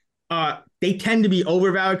hurt, they tend to be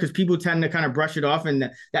overvalued because people tend to kind of brush it off. And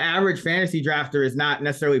the average fantasy drafter is not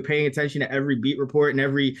necessarily paying attention to every beat report and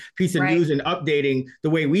every piece of news and updating the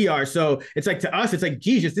way we are. So it's like, to us, it's like,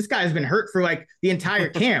 Jesus, this guy's been hurt for like the entire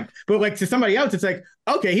camp. But like to somebody else, it's like,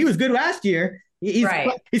 okay, he was good last year.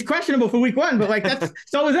 He's questionable for week 1, but like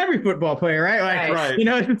so is every football player, right? Like,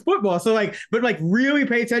 it's football. So like, but like really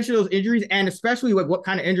pay attention to those injuries, and especially like what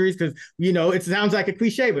kind of injuries, because it sounds like a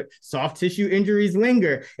cliche, but soft tissue injuries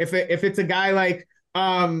linger. If it's a guy like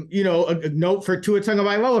a note for Tua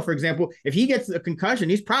Tagovailoa, for example, if he gets a concussion,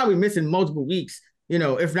 he's probably missing multiple weeks,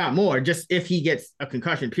 if not more, just if he gets a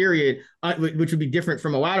concussion, period, which would be different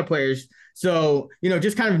from a lot of players. So,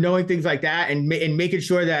 just kind of knowing things like that and making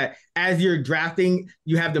sure that as you're drafting,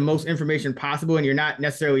 you have the most information possible and you're not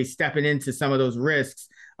necessarily stepping into some of those risks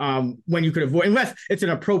when you could avoid, unless it's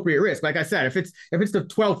an appropriate risk. Like I said, if it's the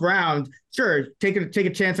 12th round, sure, take a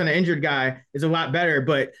chance on an injured guy is a lot better.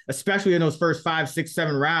 But especially in those first 5, 6,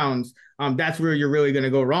 7 rounds, that's where you're really going to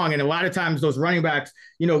go wrong. And a lot of times those running backs,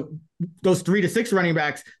 those 3 to 6 running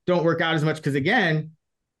backs don't work out as much because, again,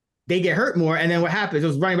 they get hurt more. And then what happens?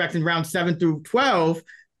 Those running backs in round 7 through 12,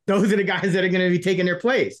 those are the guys that are going to be taking their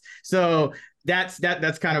place. So that's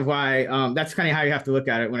kind of why that's kind of how you have to look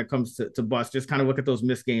at it when it comes to bust. Just kind of look at those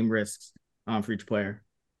missed game risks for each player.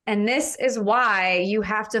 And this is why you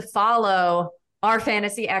have to follow our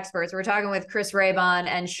fantasy experts. We're talking with Chris Raybon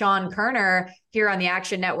and Sean Koerner here on the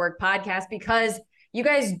Action Network podcast, because you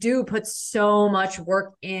guys do put so much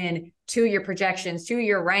work in to your projections, to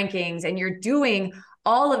your rankings, and you're doing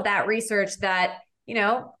all of that research that,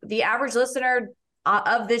 the average listener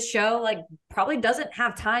of this show, probably doesn't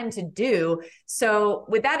have time to do. So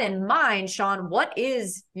with that in mind, Sean, what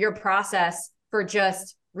is your process for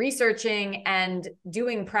just researching and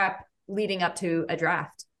doing prep leading up to a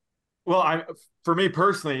draft? Well, for me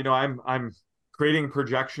personally, I'm creating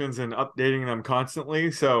projections and updating them constantly.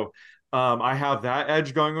 So I have that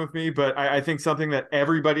edge going with me, but I think something that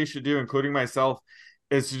everybody should do, including myself,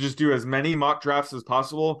 is to just do as many mock drafts as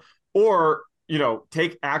possible, or,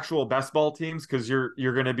 take actual best ball teams, because you're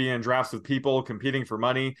going to be in drafts with people competing for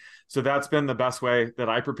money. So that's been the best way that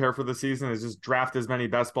I prepare for the season, is just draft as many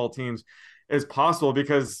best ball teams as possible,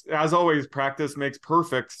 because as always, practice makes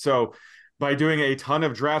perfect. So by doing a ton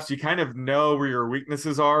of drafts, you kind of know where your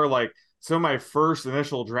weaknesses are. So my first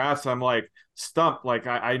initial drafts, I'm stumped.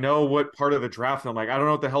 I know what part of the draft I'm I don't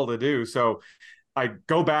know what the hell to do. So I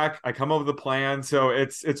go back, I come up with a plan. So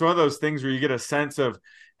it's one of those things where you get a sense of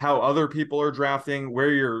how other people are drafting, where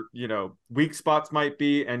your, weak spots might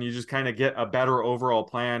be. And you just kind of get a better overall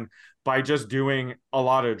plan by just doing a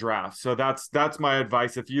lot of drafts. So that's my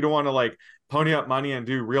advice. If you don't want to pony up money and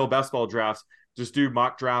do real best ball drafts, just do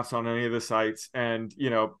mock drafts on any of the sites, and,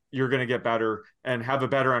 you're going to get better and have a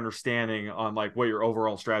better understanding on what your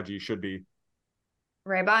overall strategy should be.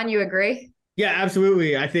 Raybon, you agree? Yeah,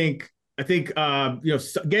 absolutely. I think,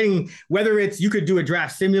 getting, whether it's, you could do a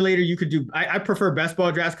draft simulator, you could do, I prefer best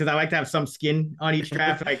ball drafts because I like to have some skin on each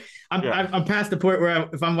draft. I'm past the point where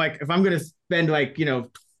if I'm going to spend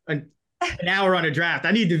an hour on a draft,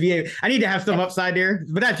 I need to have some upside there,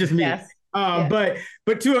 but that's just me. Yes.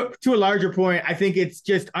 But to a larger point, I think it's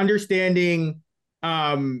just understanding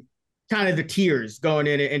kind of the tiers going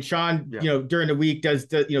in it. And Sean, during the week does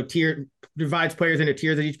the, divides players into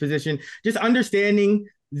tiers at each position, just understanding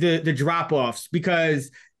the drop-offs, because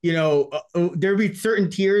there'll be certain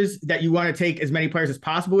tiers that you want to take as many players as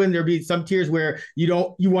possible, and there'll be some tiers where you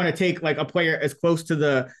want to take a player as close to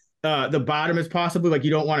the the bottom as possible. Like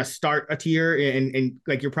you don't want to start a tier and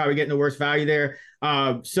like you're probably getting the worst value there.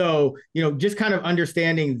 So, just kind of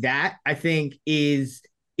understanding that I think is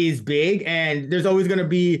big. And there's always going to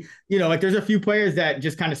be, like there's a few players that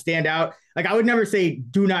just kind of stand out. Like I would never say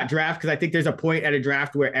do not draft, because I think there's a point at a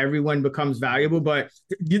draft where everyone becomes valuable, but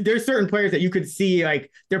there's certain players that you could see like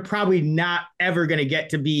they're probably not ever going to get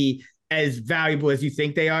to be as valuable as you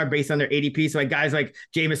think they are based on their ADP. So like guys like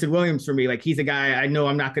Jameson Williams for me, like he's a guy I know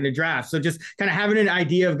I'm not going to draft. So just kind of having an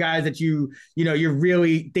idea of guys that you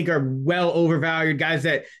really think are well overvalued, guys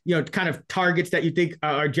that, kind of targets that you think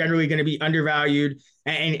are generally going to be undervalued,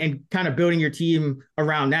 and kind of building your team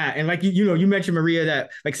around that. And like, you mentioned, Maria, that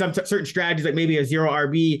like some certain strategies, like maybe a 0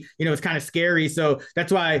 RB, it's kind of scary. So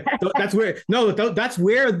that's why that's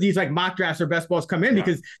where these like mock drafts or best balls come in,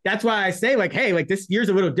 because that's why I say like, hey, like this year's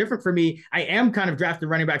a little different for me. I am kind of drafting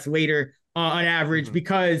running backs later on average,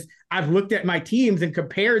 because I've looked at my teams and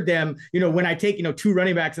compared them, when I take, 2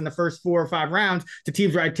 running backs in the first 4 or 5 rounds to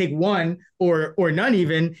teams where I take 1 or none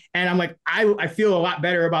even. And I'm like, I feel a lot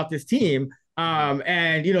better about this team.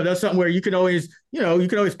 And that's something where you can always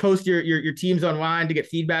post your teams online to get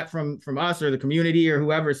feedback from us or the community or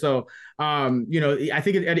whoever. So, I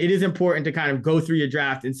think it is important to kind of go through your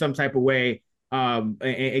draft in some type of way,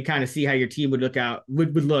 and kind of see how your team would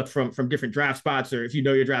look from different draft spots. Or if you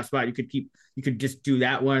know your draft spot, you could just do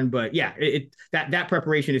that one. But yeah, that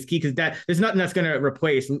preparation is key, because there's nothing that's going to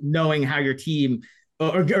replace knowing how your team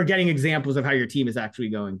or getting examples of how your team is actually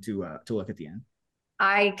going to look at the end.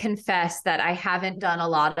 I confess that I haven't done a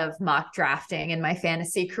lot of mock drafting in my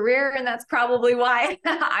fantasy career, and that's probably why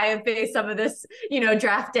I have faced some of this,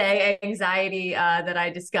 draft day anxiety that I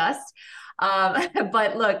discussed.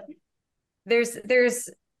 But look, there's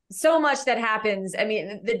so much that happens. I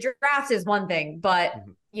mean, the draft is one thing, but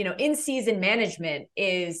in-season management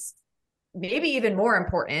is maybe even more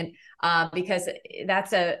important, because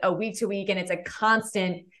that's a week to week and it's a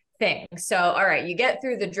constant thing. So, all right, you get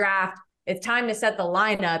through the draft. It's time to set the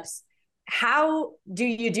lineups. How do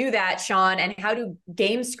you do that, Sean? And how do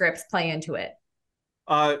game scripts play into it?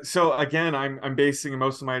 So again, I'm basing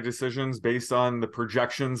most of my decisions based on the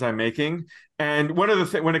projections I'm making. And one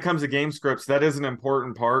of the when it comes to game scripts, that is an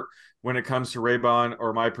important part when it comes to Raybon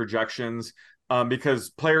or my projections,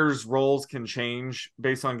 because players' roles can change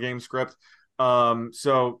based on game script.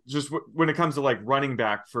 So just when it comes to like running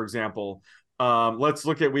back, for example, let's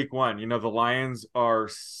look at week 1. The Lions are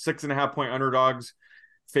 6.5-point underdogs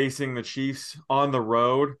facing the Chiefs on the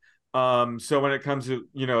road. So when it comes to,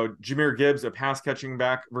 Jahmyr Gibbs, a pass catching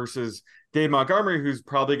back, versus Dave Montgomery, who's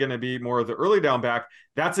probably going to be more of the early down back,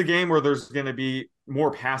 that's a game where there's going to be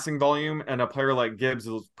more passing volume, and a player like Gibbs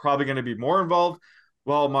is probably going to be more involved,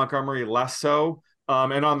 while Montgomery less so.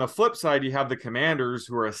 And on the flip side, you have the Commanders,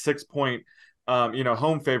 who are a 6-point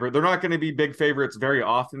home favorite. They're not going to be big favorites very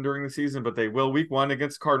often during the season, but they will week 1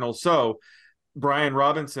 against Cardinals. So Brian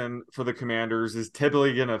Robinson for the Commanders is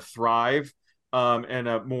typically going to thrive in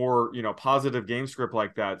a more, positive game script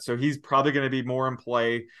like that. So he's probably going to be more in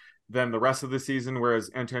play than the rest of the season, whereas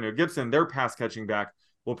Antonio Gibson, their pass catching back,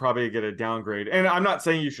 will probably get a downgrade. And I'm not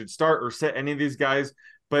saying you should start or sit any of these guys,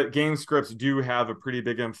 but game scripts do have a pretty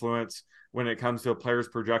big influence when it comes to a player's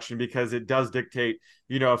projection, because it does dictate,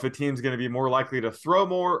 if a team's going to be more likely to throw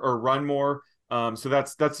more or run more. So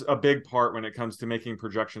that's a big part when it comes to making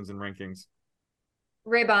projections and rankings.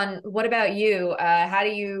 Raybon, what about you? How do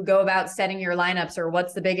you go about setting your lineups, or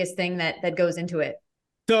what's the biggest thing that goes into it?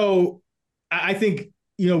 So I think,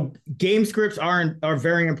 game scripts are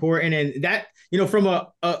very important. And that, from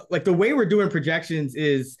like the way we're doing projections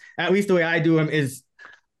is, at least the way I do them, is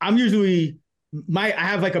I'm usually I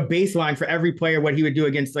have like a baseline for every player, what he would do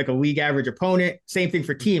against like a league average opponent. Same thing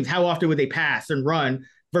for teams. How often would they pass and run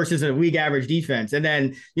versus a league average defense? And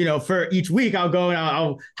then, for each week I'll go and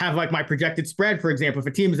I'll have like my projected spread. For example, if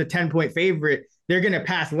a team is a 10-point favorite, they're going to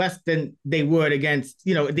pass less than they would against,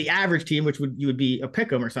 the average team, which would be a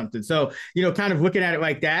pick 'em or something. So, kind of looking at it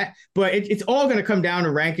like that, but it's all going to come down to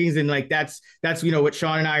rankings. And like, that's, what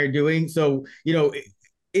Sean and I are doing. So,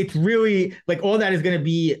 it's really like all that is going to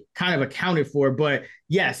be kind of accounted for. But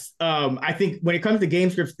yes, I think when it comes to game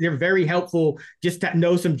scripts, they're very helpful just to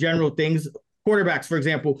know some general things. Quarterbacks, for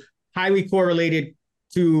example, highly correlated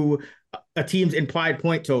to a team's implied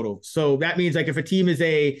point total. So that means like if a team is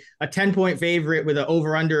a 10-point favorite with an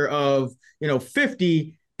over under of,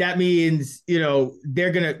 50, that means,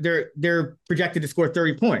 they're projected to score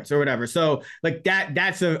 30 points or whatever. So like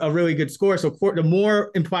that's a really good score. So the more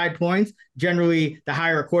implied points, generally the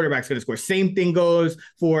higher a quarterback's going to score. Same thing goes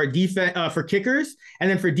for defense, for kickers. And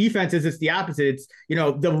then for defenses, it's the opposite. It's,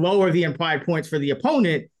 the lower the implied points for the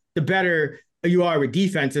opponent, the better you are with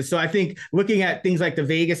defenses. So I think looking at things like the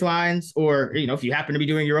Vegas lines, or, if you happen to be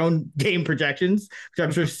doing your own game projections, which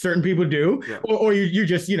I'm sure certain people do, or you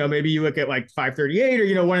just, maybe you look at like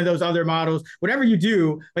 538 or, one of those other models, whatever you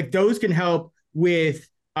do, like those can help with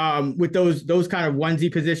those kind of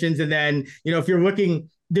onesie positions. And then, if you're looking,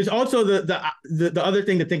 there's also the other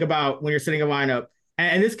thing to think about when you're setting a lineup.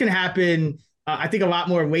 And this can happen, I think, a lot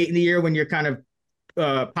more late in the year when you're kind of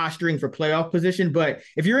posturing for playoff position. But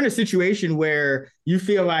if you're in a situation where you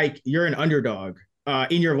feel like you're an underdog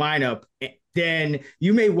in your lineup, then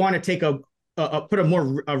you may want to take put a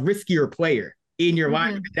riskier player in your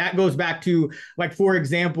lineup. That goes back to, like, for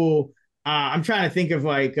example, I'm trying to think of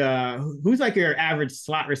like who's like your average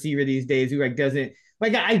slot receiver these days who like doesn't,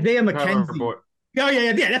 like, Isaiah McKenzie. Oh,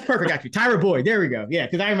 yeah, that's perfect, actually. Tyler Boyd, there we go. Yeah,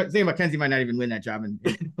 because Isaiah McKenzie might not even win that job.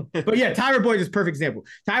 But yeah, Tyler Boyd is a perfect example.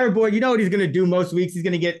 Tyler Boyd, you know what he's going to do most weeks? He's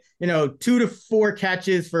going to get, 2 to 4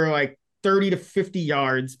 catches for like 30 to 50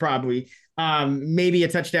 yards, probably. Maybe a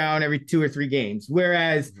touchdown every 2 or 3 games.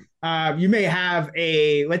 Whereas you may have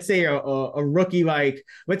let's say a rookie, like,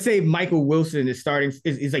 let's say Michael Wilson is starting,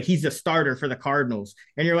 is like, he's a starter for the Cardinals.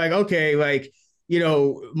 And you're like, okay, like,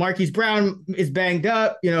 Marquise Brown is banged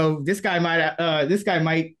up. This guy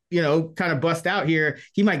might, kind of bust out here.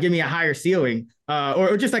 He might give me a higher ceiling,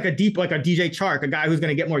 or just like a DJ Chark, a guy who's going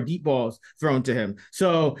to get more deep balls thrown to him.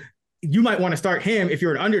 So you might want to start him if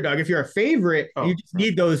you're an underdog. If you're a favorite, you just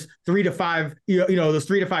need those 3 to 5, those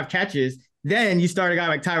 3 to 5 catches. Then you start a guy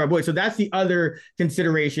like Tyler Boyd. So that's the other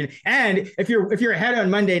consideration. And if you're ahead on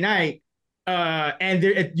Monday night, and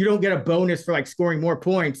you don't get a bonus for like scoring more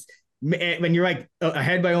points, when you're like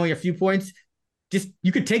ahead by only a few points,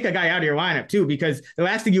 you could take a guy out of your lineup too, because the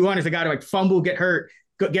last thing you want is a guy to like fumble, get hurt,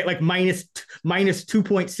 get like minus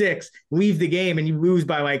 2.6, leave the game, and you lose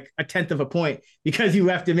by like 1/10 of a point because you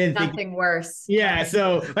left him in. Nothing worse. Yeah.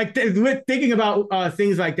 So like thinking about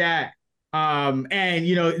things like that. And,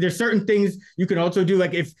 there's certain things you can also do.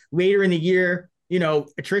 Like if later in the year,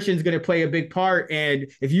 attrition is going to play a big part. And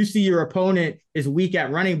if you see your opponent is weak at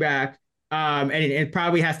running back, and it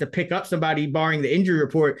probably has to pick up somebody barring the injury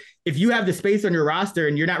report, if you have the space on your roster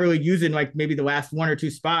and you're not really using like maybe the last 1 or 2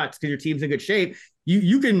 spots because your team's in good shape,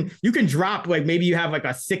 you can drop, like, maybe you have like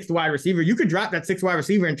a 6th wide receiver. You could drop that 6th wide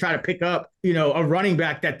receiver and try to pick up, a running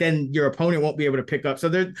back that then your opponent won't be able to pick up. So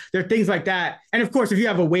there are things like that. And of course, if you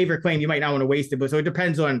have a waiver claim, you might not want to waste it. But so it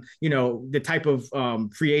depends on, the type of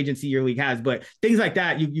free agency your league has. But things like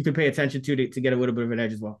that, you can pay attention to get a little bit of an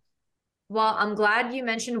edge as well. Well, I'm glad you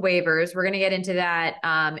mentioned waivers. We're going to get into that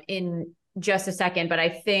in just a second. But I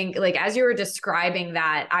think, like, as you were describing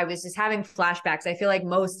that, I was just having flashbacks. I feel like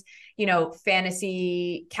most,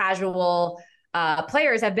 fantasy casual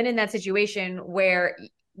players have been in that situation where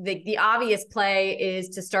the obvious play is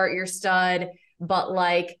to start your stud, but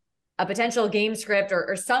like a potential game script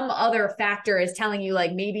or some other factor is telling you,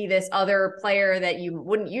 like, maybe this other player that you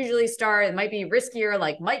wouldn't usually start, it might be riskier,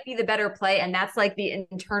 like might be the better play. And that's like the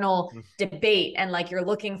internal debate. And like, you're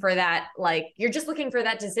looking for that, like, you're just looking for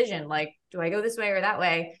that decision. Like, do I go this way or that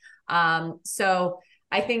way? So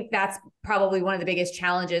I think that's probably one of the biggest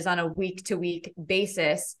challenges on a week to week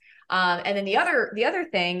basis. And then the other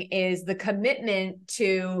thing is the commitment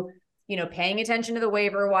to, paying attention to the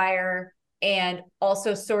waiver wire, and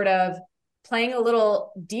also sort of playing a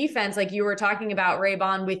little defense, like you were talking about,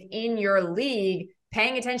 Raybon, within your league,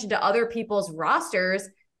 paying attention to other people's rosters,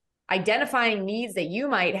 identifying needs that you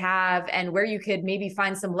might have and where you could maybe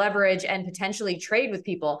find some leverage and potentially trade with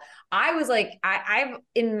people. I was like, I've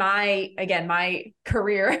in my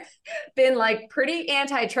career been like pretty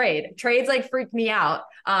anti-trade. Trades like freak me out,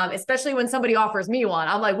 especially when somebody offers me one.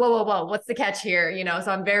 I'm like, whoa, what's the catch here?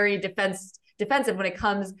 So I'm very defensive when it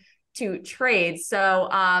comes to trades. So,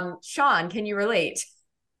 Sean, can you relate?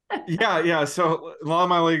 Yeah. So a lot of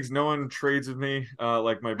my leagues, no one trades with me.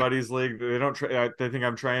 Like my buddy's league, they don't. They think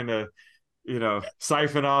I'm trying to,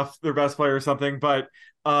 siphon off their best player or something. But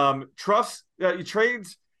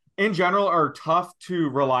trades in general are tough to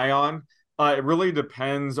rely on. It really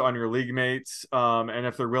depends on your league mates, and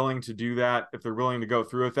if they're willing to do that, if they're willing to go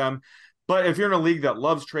through with them. But if you're in a league that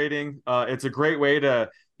loves trading, it's a great way to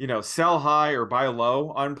sell high or buy low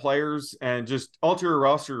on players and just alter your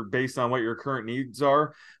roster based on what your current needs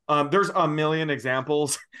are. There's a million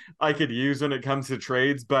examples I could use when it comes to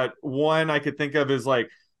trades, but one I could think of is, like,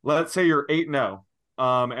 let's say you're 8-0,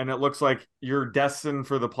 and it looks like you're destined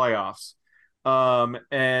for the playoffs.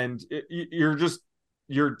 And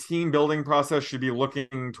your team building process should be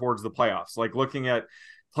looking towards the playoffs, like looking at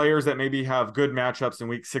players that maybe have good matchups in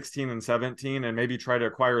week 16 and 17 and maybe try to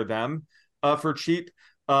acquire them for cheap.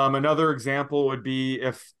 Another example would be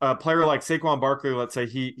if a player like Saquon Barkley, let's say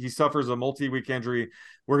he suffers a multi-week injury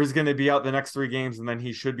where he's going to be out the next 3 games and then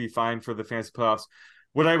he should be fine for the fantasy playoffs.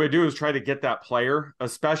 What I would do is try to get that player,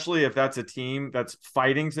 especially if that's a team that's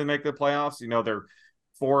fighting to make the playoffs. They're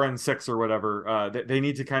 4-6 or whatever. They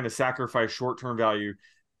need to kind of sacrifice short-term value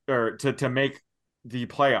or to make the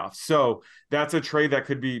playoffs. So that's a trade that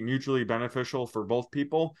could be mutually beneficial for both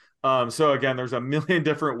people. So again, there's a million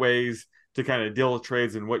different ways to kind of deal with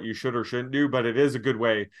trades and what you should or shouldn't do, but it is a good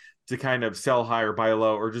way to kind of sell high or buy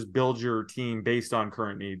low or just build your team based on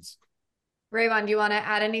current needs. Rayvon, do you want to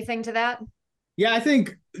add anything to that? Yeah, I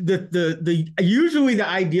think the usually the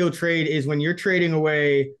ideal trade is when you're trading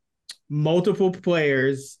away multiple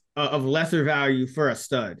players of lesser value for a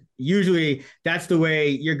stud. Usually that's the way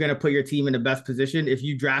you're going to put your team in the best position. If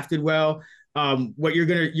you drafted well, what you're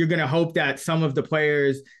going to hope that some of the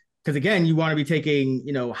players, because again, you want to be taking,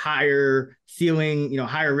 higher ceiling,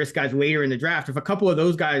 higher risk guys later in the draft. If a couple of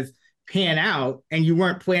those guys pan out and you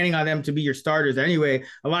weren't planning on them to be your starters anyway,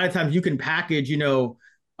 a lot of times you can package,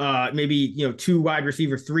 maybe, 2 wide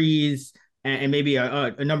receiver 3s and maybe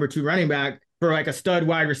a number 2 running back for like a stud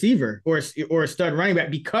wide receiver or a stud running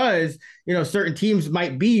back, because, certain teams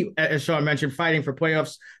might be, as Sean mentioned, fighting for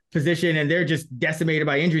playoffs position and they're just decimated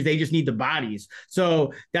by injuries. They just need the bodies.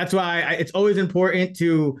 So that's why it's always important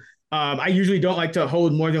to, I usually don't like to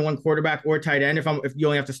hold more than 1 quarterback or tight end if you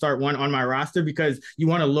only have to start 1 on my roster, because you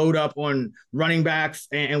want to load up on running backs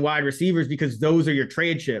and wide receivers, because those are your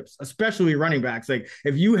trade chips, especially running backs. Like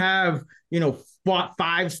if you have, 5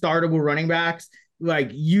 startable running backs,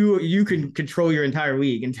 like you can control your entire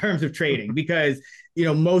league in terms of trading, because,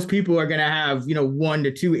 most people are going to have, 1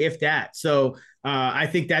 to 2, if that. So I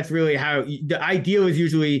think that's really how the ideal is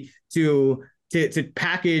usually to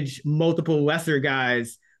package multiple lesser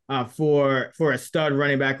guys for a stud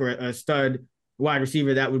running back or a stud wide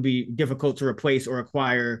receiver that would be difficult to replace or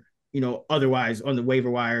acquire, otherwise on the waiver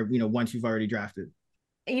wire, once you've already drafted.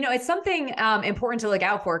 It's something important to look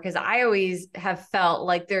out for, because I always have felt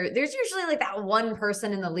like there's usually like that one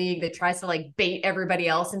person in the league that tries to like bait everybody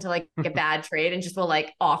else into like a bad trade and just will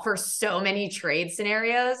like offer so many trade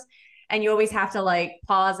scenarios. And you always have to like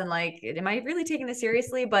pause and like, am I really taking this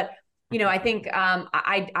seriously? But, I think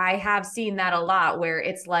I have seen that a lot where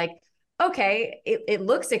it's like, okay, it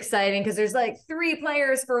looks exciting because there's like 3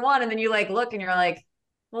 players for 1. And then you like look and you're like,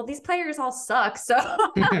 well, these players all suck. So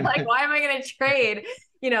like, why am I going to trade,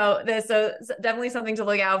 this? So definitely something to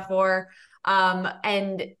look out for.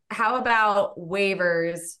 And how about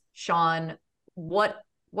waivers, Sean? What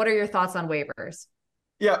are your thoughts on waivers?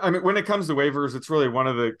 Yeah, I mean, when it comes to waivers, it's really one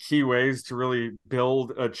of the key ways to really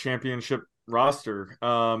build a championship roster.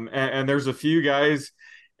 And there's a few guys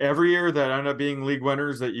every year that end up being league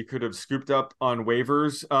winners that you could have scooped up on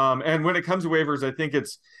waivers. And when it comes to waivers, I think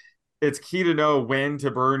it's key to know when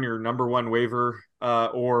to burn your number 1 waiver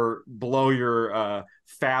or below your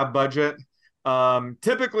fab budget.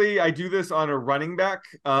 Typically, I do this on a running back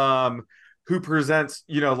who presents,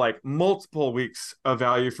 like multiple weeks of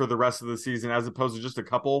value for the rest of the season, as opposed to just a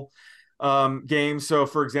couple games. So,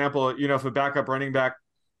 for example, if a backup running back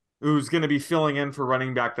who's going to be filling in for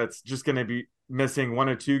running back that's just going to be missing 1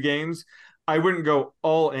 or 2 games, I wouldn't go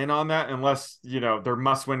all in on that unless, they're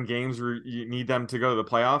must-win games where you need them to go to the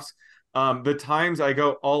playoffs. The times I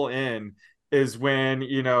go all in is when,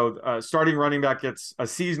 starting running back gets a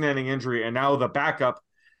season-ending injury and now the backup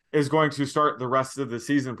is going to start the rest of the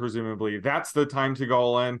season, presumably. That's the time to go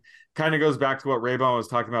all in. Kind of goes back to what Raybon was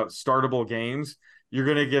talking about, startable games. You're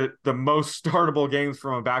going to get the most startable games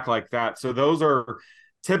from a back like that. So those are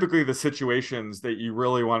typically the situations that you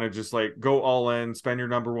really want to just like go all in, spend your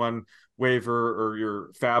number 1 waiver or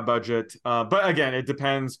your fab budget. But again, it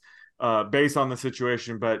depends based on the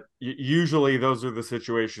situation, but usually those are the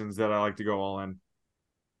situations that I like to go all in.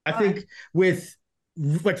 I think with,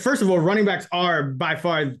 like, first of all, running backs are by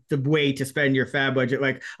far the way to spend your fab budget.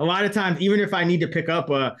 Like a lot of times, even if I need to pick up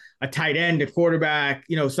a tight end, a quarterback,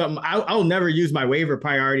 something, I'll never use my waiver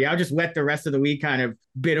priority. I'll just let the rest of the week kind of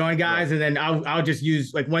bid on guys. Right. And then I'll just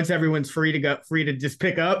use, like, once everyone's free to just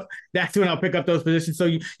pick up, that's when I'll pick up those positions. So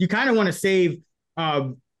you kind of want to save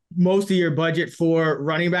most of your budget for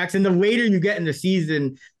running backs. And the later you get in the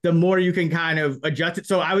season, the more you can kind of adjust it.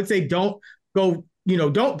 So I would say don't blow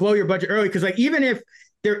your budget early. Cause like, even if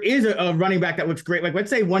there is a running back that looks great, like let's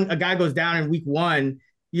say a guy goes down in week 1,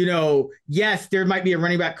 yes, there might be a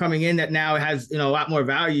running back coming in that now has, a lot more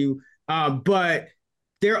value. But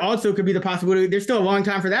there also could be the possibility there's still a long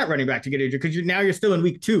time for that running back to get injured because now you're still in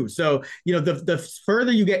week 2. So, the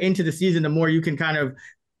further you get into the season, the more you can kind of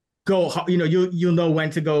go, you'll know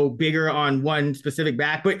when to go bigger on one specific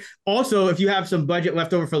back. But also, if you have some budget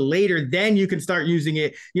left over for later, then you can start using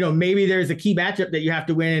it. Maybe there's a key matchup that you have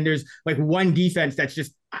to win, and there's like one defense that's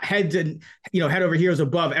just head over heels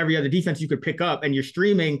above every other defense you could pick up, and you're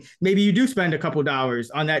streaming. Maybe you do spend a couple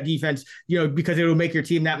dollars on that defense, because it'll make your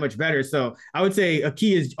team that much better. So I would say a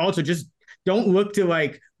key is also just don't look to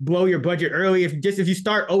like blow your budget early. If you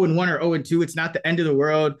start 0-1 or 0-2, it's not the end of the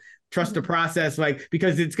world. Trust the process,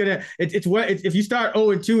 because if you start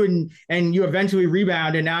 0-2 and you eventually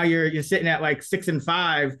rebound, and now you're sitting at like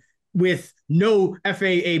 6-5 with no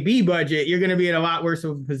FAAB budget, you're going to be in a lot worse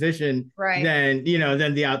of a position than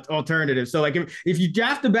the alternative. So like if you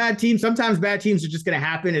draft a bad team, sometimes bad teams are just going to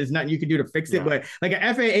happen. There's nothing you can do to fix it. But like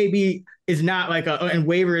an FAAB is not like and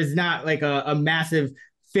waiver is not like a massive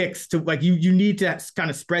fix to like you need to kind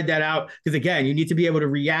of spread that out, because again, you need to be able to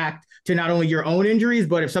react to not only your own injuries,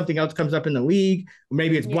 but if something else comes up in the league,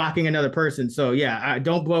 maybe it's blocking another person. So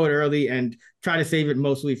don't blow it early, and try to save it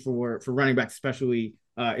mostly for running backs, especially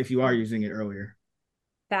if you are using it earlier.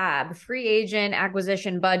 Fab. Free agent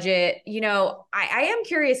acquisition budget. I am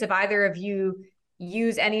curious if either of you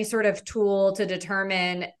use any sort of tool to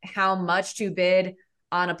determine how much to bid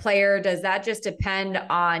on a player. Does that just depend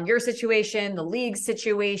on your situation, the league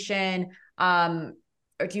situation?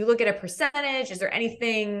 Or do you look at a percentage? Is there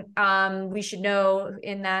anything we should know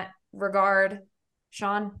in that regard,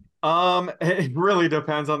 Sean? It really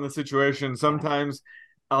depends on the situation. Sometimes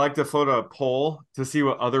I like to float a poll to see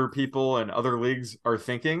what other people and other leagues are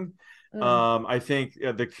thinking. I think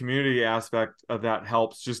the community aspect of that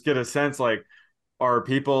helps. Just get a sense, like, are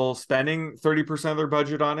people spending 30% of their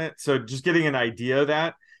budget on it? So just getting an idea of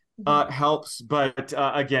that helps. But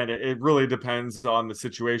again, it really depends on the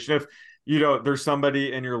situation. If there's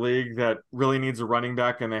somebody in your league that really needs a running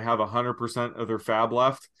back and they have 100% of their fab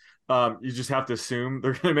left, you just have to assume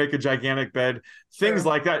they're going to make a gigantic bid. Things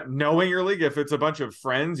like that. Knowing your league, if it's a bunch of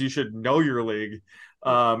friends, you should know your league.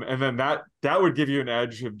 And then that would give you an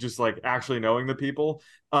edge of just like actually knowing the people.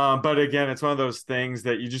 But again, it's one of those things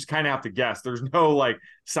that you just kind of have to guess. There's no like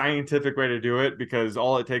scientific way to do it, because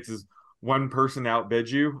all it takes is one person to outbid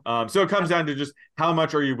you. So it comes down to just how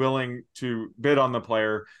much are you willing to bid on the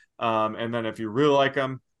player. And then if you really like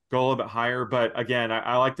them, go a little bit higher. But again,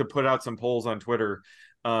 I like to put out some polls on Twitter,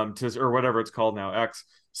 or whatever it's called now, X.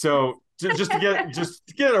 So just to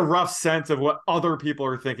get a rough sense of what other people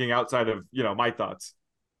are thinking outside of, my thoughts.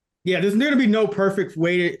 Yeah, there's going to be no perfect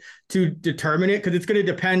way to determine it, because it's going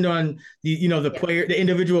to depend on the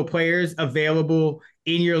individual players available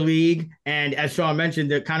in your league. And as Sean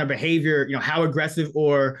mentioned, the kind of behavior, how aggressive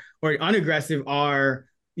or unaggressive are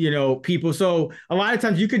people. So a lot of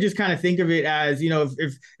times you could just kind of think of it as,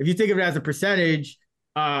 if you think of it as a percentage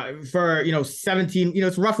for 17,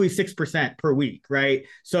 it's roughly 6% per week, right?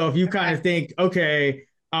 So if you kind of think, okay,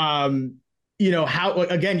 how,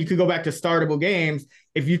 again, you could go back to startable games.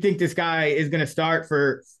 If you think this guy is going to start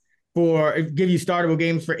give you startable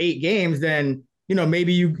games for 8 games, then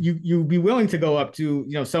maybe you be willing to go up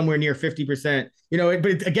to somewhere near 50%.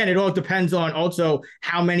 But again, it all depends on also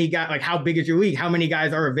how many guys, like how big is your league, how many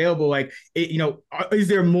guys are available, like is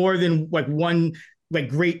there more than like one like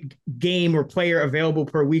great game or player available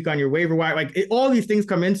per week on your waiver wire? Like all these things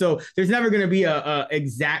come in, so there's never going to be a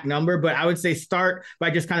exact number. But I would say start by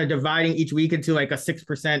just kind of dividing each week into like a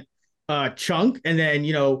 6% chunk, and then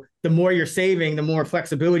the more you're saving, the more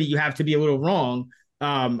flexibility you have to be a little wrong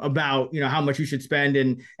about how much you should spend.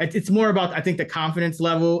 And it's more about, I think, the confidence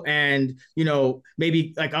level and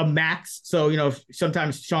maybe like a max. So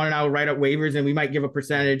sometimes Sean and I will write up waivers and we might give a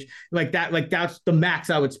percentage like that, like that's the max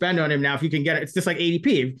I would spend on him. Now if you can get it, it's just like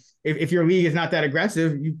ADP. If your league is not that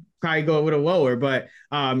aggressive, you probably go a little lower. But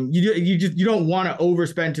you don't want to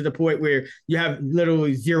overspend to the point where you have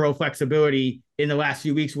literally zero flexibility in the last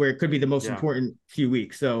few weeks, where it could be the most important few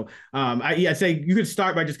weeks. So I'd say you could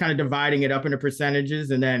start by just kind of dividing it up into percentages,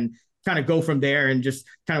 and then kind of go from there. And just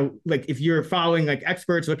kind of like, if you're following like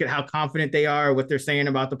experts, look at how confident they are, what they're saying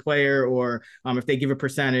about the player, or if they give a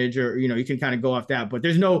percentage, or you can kind of go off that. But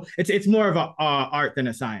there's no, it's more of a art than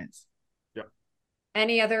a science. Yeah.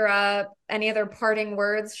 Any other parting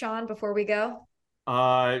words, Sean, before we go?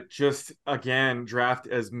 Just again, draft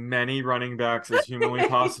as many running backs as humanly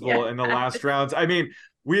possible in the last rounds. I mean,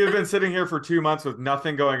 we have been sitting here for 2 months with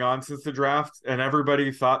nothing going on since the draft, and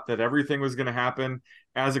everybody thought that everything was going to happen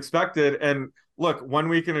as expected. And look, 1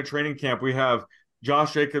 week in a training camp, we have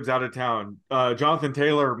Josh Jacobs out of town. Jonathan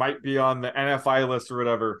Taylor might be on the NFI list or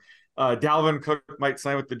whatever. Dalvin Cook might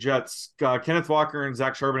sign with the Jets. Kenneth Walker and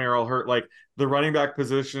Zach Charbonnet are all hurt. Like, the running back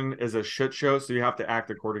position is a shit show, so you have to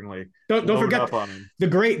act accordingly. Don't forget the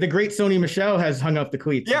great Sony Michel has hung up the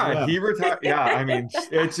cleats. Yeah, well. he retired. Yeah, I mean,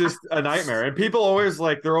 it's just a nightmare. And people always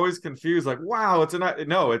they're always confused. Like, wow,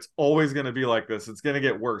 no, it's always going to be like this. It's going to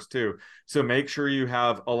get worse too. So make sure you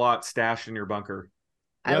have a lot stashed in your bunker.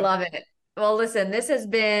 I love it. Well, listen, this has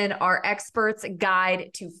been our experts'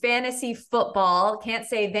 guide to fantasy football. Can't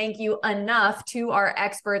say thank you enough to our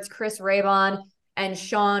experts, Chris Raybon and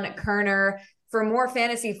Sean Kerner. For more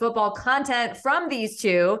fantasy football content from these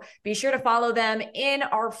two, be sure to follow them in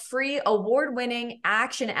our free award-winning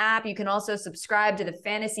Action app. You can also subscribe to the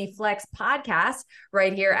Fantasy Flex podcast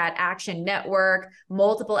right here at Action Network.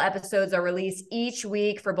 Multiple episodes are released each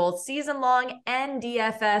week for both season-long and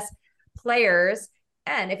DFS players.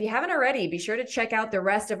 And if you haven't already, be sure to check out the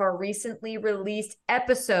rest of our recently released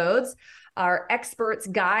episodes, our experts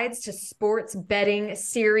guides to sports betting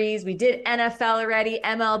series. We did NFL already,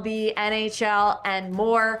 MLB, NHL, and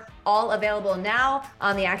more, all available now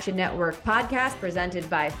on the Action Network podcast presented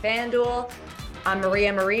by FanDuel. I'm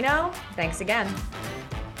Maria Marino. Thanks again.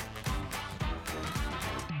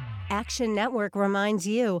 Action Network reminds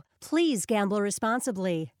you, please gamble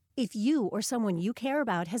responsibly. If you or someone you care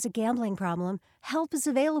about has a gambling problem, help is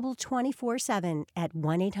available 24/7 at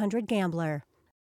 1-800-GAMBLER.